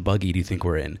horse and buggy do you think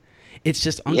we're in? It's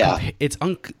just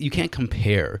you can't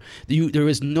compare. There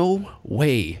is no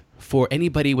way for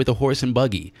anybody with a horse and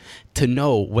buggy to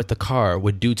know what the car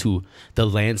would do to the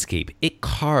landscape.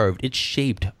 It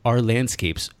shaped our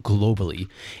landscapes globally.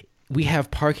 We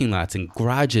have parking lots and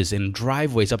garages and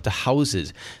driveways up to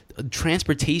houses.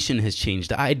 Transportation has changed.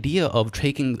 The idea of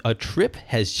taking a trip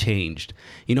has changed.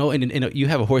 And you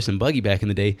have a horse and buggy back in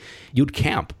the day, you'd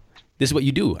camp. This is what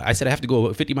you do. I said I have to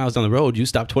go 50 miles down the road. You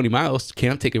stop 20 miles,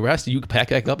 camp, take a rest, you pack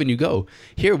back up and you go.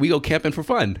 Here we go camping for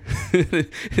fun.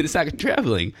 It's not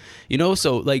traveling,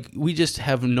 So like we just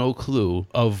have no clue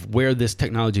of where this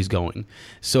technology is going.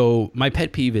 So my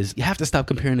pet peeve is you have to stop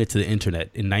comparing it to the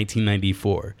internet in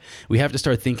 1994. We have to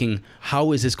start thinking,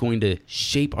 how is this going to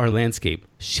shape our landscape,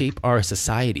 shape our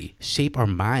society, shape our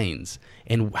minds,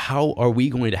 and how are we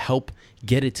going to help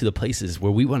get it to the places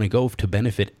where we want to go to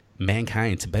benefit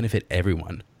mankind, to benefit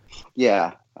everyone?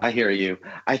 Yeah, I hear you.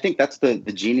 I think that's the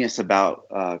genius about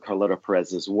Carlota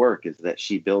Perez's work, is that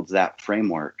she builds that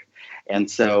framework.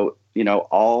 And so,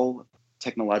 all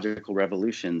technological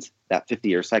revolutions, that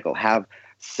 50-year cycle, have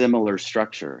similar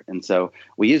structure. And so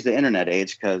we use the internet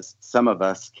age because some of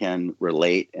us can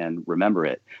relate and remember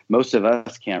it. Most of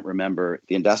us can't remember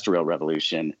the Industrial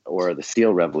Revolution or the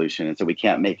Steel Revolution. And so we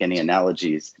can't make any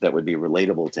analogies that would be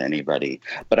relatable to anybody.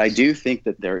 But I do think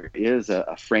that there is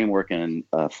a framework and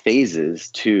phases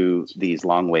to these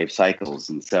long wave cycles.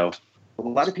 And so a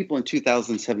lot of people in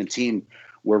 2017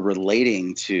 were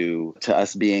relating to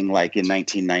us being like in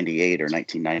 1998 or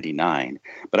 1999.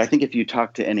 But I think if you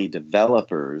talk to any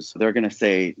developers, they're going to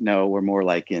say, no, we're more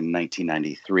like in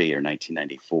 1993 or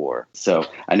 1994. So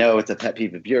I know it's a pet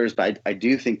peeve of yours, but I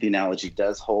do think the analogy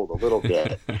does hold a little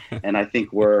bit. And I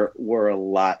think we're a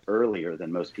lot earlier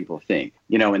than most people think.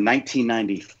 You know, in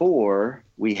 1994,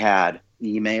 we had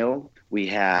email, we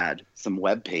had some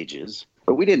web pages,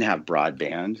 but we didn't have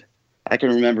broadband. I can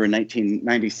remember in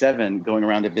 1997 going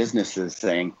around to businesses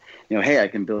saying, you know, hey, I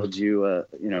can build you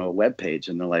a web page.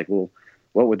 And they're like, well,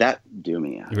 what would that do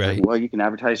me? Right. Like, well, you can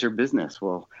advertise your business.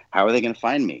 Well, how are they going to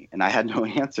find me? And I had no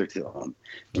answer to them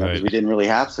because we didn't really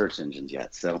have search engines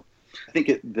yet. So I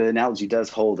think the analogy does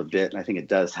hold a bit, and I think it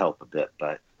does help a bit,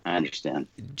 but I understand.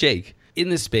 Jake, in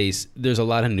this space, there's a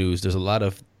lot of news. There's a lot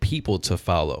of people to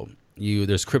follow.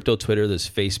 There's crypto Twitter, there's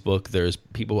Facebook, there's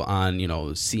people on,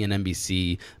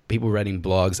 CNBC, people writing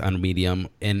blogs on Medium,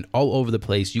 and all over the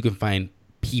place you can find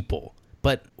people.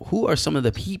 But who are some of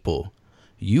the people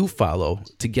you follow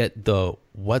to get the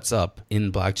what's up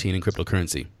in blockchain and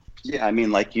cryptocurrency? Yeah, I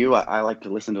mean, like you, I like to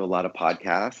listen to a lot of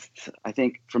podcasts. I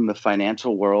think from the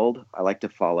financial world, I like to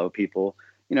follow people,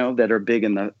 that are big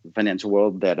in the financial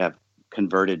world that have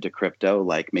converted to crypto,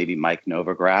 like maybe Mike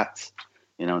Novogratz,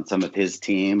 and some of his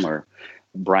team, or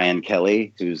Brian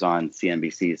Kelly, who's on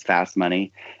CNBC's Fast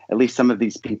Money. At least some of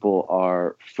these people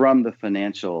are from the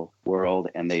financial world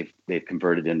and they've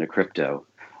converted into crypto.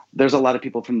 There's a lot of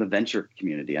people from the venture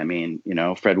community. I mean,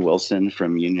 Fred Wilson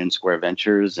from Union Square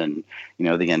Ventures and, the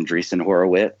Andreessen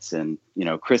Horowitz and,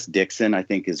 Chris Dixon, I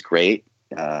think is great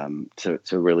to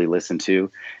really listen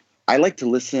to. I like to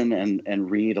listen and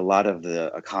read a lot of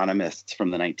the economists from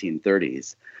the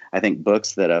 1930s. I think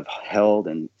books that have held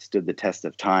and stood the test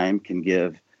of time can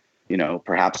give,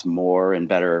 perhaps more and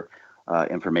better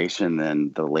information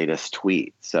than the latest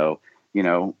tweet. So,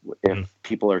 if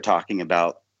people are talking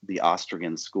about the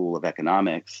Austrian School of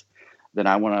Economics, then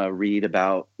I want to read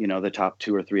about, the top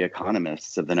 2 or 3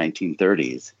 economists of the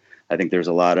 1930s. I think there's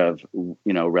a lot of,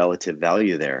 relative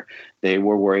value there. They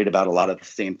were worried about a lot of the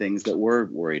same things that we're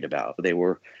worried about. They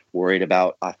were worried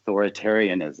about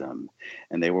authoritarianism,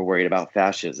 and they were worried about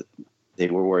fascism. They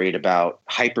were worried about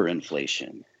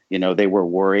hyperinflation. They were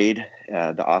worried,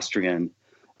 the Austrian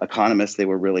economists, they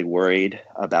were really worried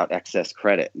about excess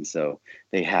credit. And so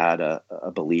they had a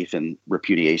belief in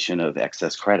repudiation of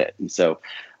excess credit. And so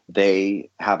they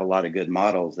have a lot of good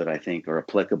models that I think are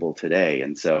applicable today.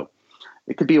 And so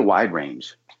it could be a wide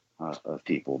range of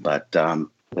people, but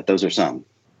those are some.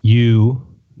 You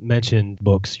mentioned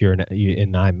books.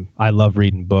 I love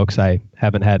reading books. I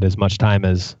haven't had as much time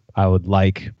as I would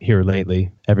like here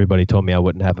lately. Everybody told me I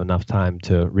wouldn't have enough time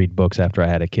to read books after I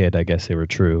had a kid. I guess they were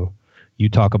true. You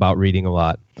talk about reading a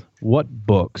lot. What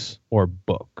books or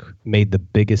book made the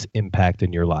biggest impact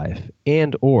in your life?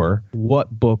 And or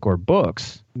what book or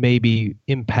books maybe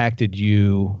impacted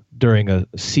you during a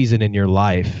season in your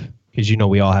life? Because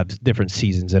we all have different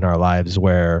seasons in our lives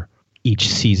where each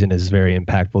season is very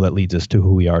impactful that leads us to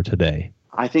who we are today.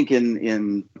 I think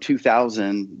in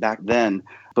 2000, back then,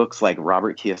 books like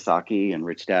Robert Kiyosaki and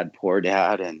Rich Dad, Poor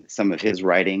Dad and some of his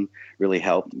writing really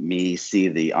helped me see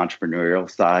the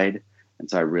entrepreneurial side. And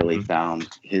so I really found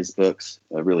his books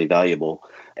really valuable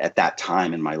at that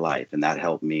time in my life. And that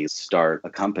helped me start a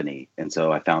company. And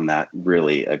so I found that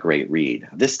really a great read.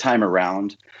 This time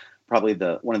around, probably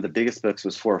one of the biggest books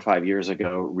was 4 or 5 years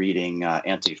ago, reading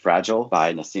Anti-Fragile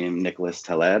by Nassim Nicholas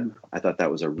Taleb. I thought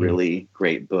that was a really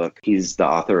great book. He's the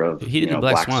author of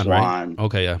Black Swan, right?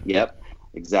 Okay, yeah. Yep,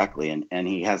 exactly. And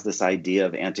he has this idea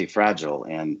of anti-fragile,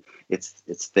 and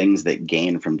it's things that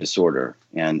gain from disorder.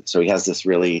 And so he has this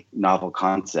really novel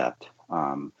concept.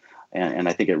 And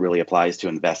I think it really applies to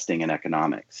investing in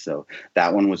economics. So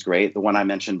that one was great. The one I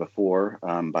mentioned before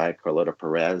by Carlota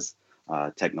Perez,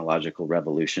 Technological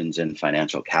Revolutions in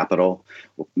Financial Capital,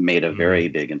 made a very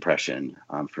big impression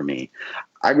for me.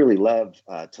 I really love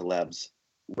Taleb's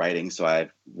writing, so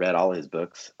I've read all his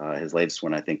books. His latest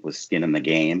one, I think, was Skin in the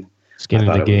Game. Skin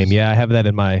in the Game. Yeah, I have that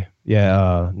in my,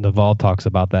 Naval talks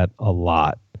about that a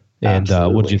lot. And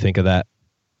what did you think of that?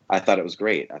 I thought it was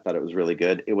great. I thought it was really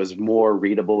good. It was more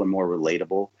readable and more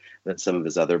relatable than some of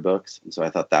his other books. And so I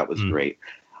thought that was great.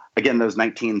 Again, those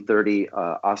 1930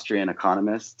 Austrian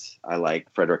economists, I like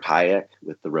Friedrich Hayek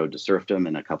with The Road to Serfdom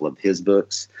and a couple of his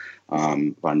books,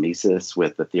 von Mises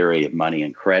with The Theory of Money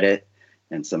and Credit,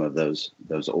 and some of those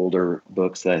older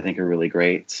books that I think are really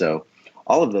great. So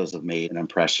all of those have made an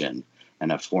impression and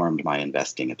have formed my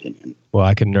investing opinion. Well,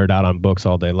 I can nerd out on books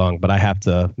all day long, but I have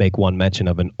to make one mention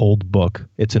of an old book.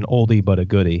 It's an oldie but a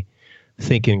goodie.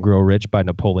 Think and Grow Rich by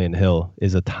Napoleon Hill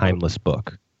is a timeless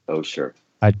book. Oh, sure.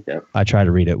 I try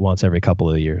to read it once every couple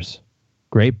of years.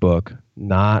 Great book,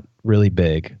 not really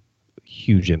big,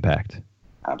 huge impact.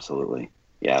 Absolutely.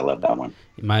 Yeah, I love that one.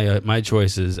 My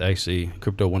choice is actually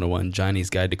Crypto 101,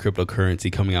 Johnny's Guide to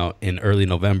Cryptocurrency, coming out in early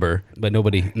November. But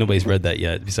nobody's read that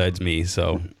yet besides me,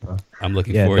 so I'm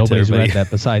looking forward to everybody. Nobody's read that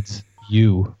besides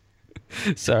you.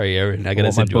 Sorry, Aaron. I got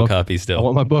to send you a copy still. I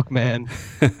want my book, man.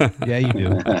 Yeah, you do.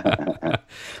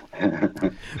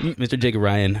 Mr. Jacob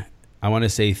Ryan, I want to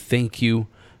say thank you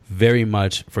very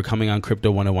much for coming on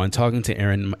Crypto 101, talking to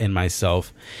Aaron and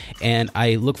myself. And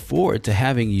I look forward to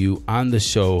having you on the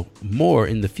show more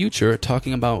in the future,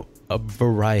 talking about a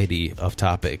variety of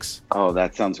topics. Oh,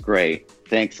 that sounds great.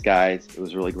 Thanks, guys. It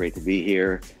was really great to be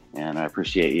here, and I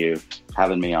appreciate you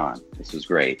having me on. This was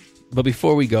great. But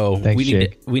before we go, Thanks,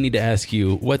 we need to ask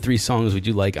you, what 3 songs would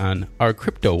you like on our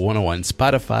Crypto 101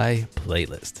 Spotify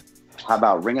playlist? How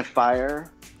about Ring of Fire?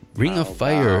 Ring of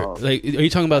Fire. Wow. Like, are you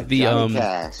talking about the Johnny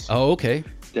Cash. Oh, okay.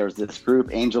 There's this group,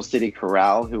 Angel City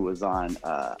Chorale, who was on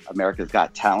America's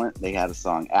Got Talent. They had a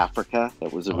song, Africa.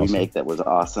 That was a remake that was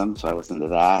awesome, so I listened to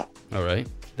that. All right.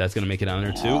 That's going to make it on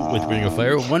there, too, with Ring of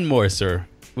Fire. One more, sir.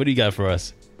 What do you got for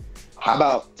us? How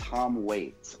about Tom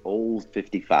Waits, Old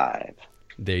 55?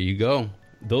 There you go.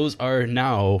 Those are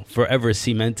now forever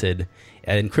cemented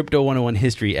in Crypto 101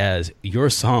 history as your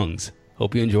songs.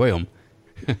 Hope you enjoy them.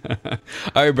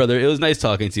 All right, brother. It was nice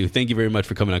talking to you. Thank you very much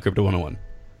for coming on Crypto 101.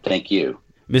 Thank you.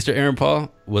 Mr. Aaron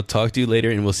Paul, we'll talk to you later,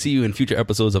 and we'll see you in future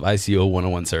episodes of ICO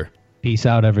 101, sir. Peace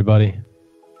out, everybody.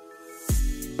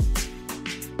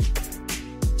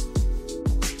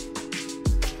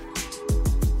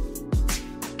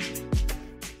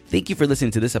 Thank you for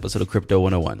listening to this episode of Crypto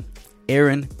 101.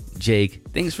 Aaron, Jake,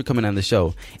 thanks for coming on the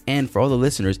show. And for all the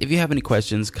listeners, if you have any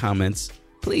questions, comments,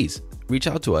 please reach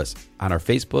out to us on our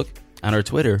Facebook, on our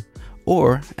Twitter,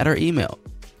 or at our email.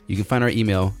 You can find our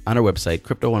email on our website,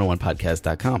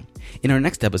 crypto101podcast.com. In our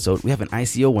next episode, we have an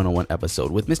ICO 101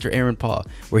 episode with Mr. Aaron Paul,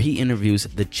 where he interviews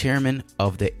the chairman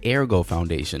of the Ergo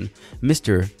Foundation,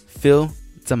 Mr. Phil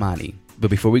Zamani. But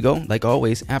before we go, like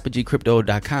always,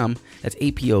 apogeecrypto.com. That's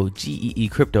APOGEE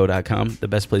crypto.com, the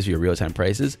best place for your real-time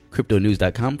prices.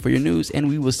 Cryptonews.com for your news. And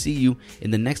we will see you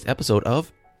in the next episode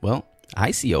of, well,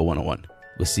 ICO 101.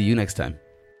 We'll see you next time.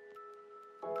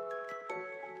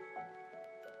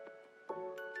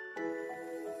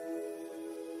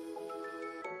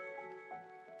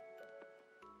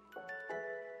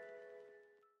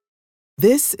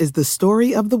 This is the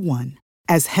story of the one.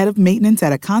 As head of maintenance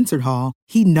at a concert hall,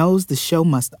 he knows the show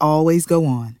must always go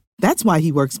on. That's why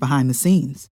he works behind the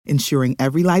scenes, ensuring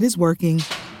every light is working,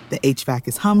 the HVAC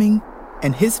is humming,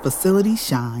 and his facility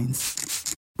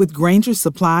shines. With Grainger's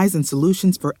supplies and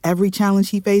solutions for every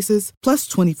challenge he faces, plus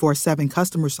 24/7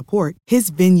 customer support, his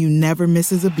venue never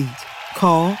misses a beat.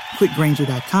 Call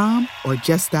quickgrainger.com or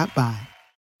just stop by.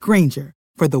 Grainger,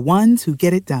 for the ones who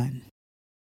get it done.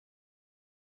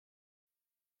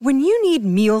 When you need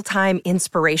mealtime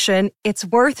inspiration, it's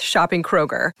worth shopping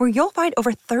Kroger, where you'll find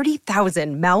over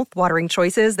 30,000 mouth-watering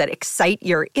choices that excite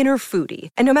your inner foodie.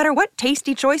 And no matter what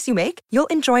tasty choice you make, you'll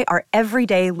enjoy our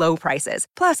everyday low prices,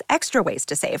 plus extra ways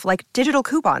to save, like digital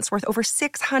coupons worth over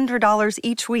 $600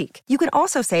 each week. You can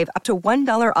also save up to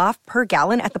 $1 off per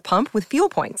gallon at the pump with fuel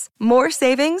points. More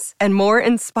savings and more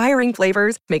inspiring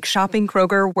flavors make shopping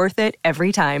Kroger worth it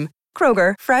every time.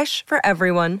 Kroger, fresh for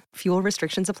everyone. Fuel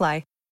restrictions apply.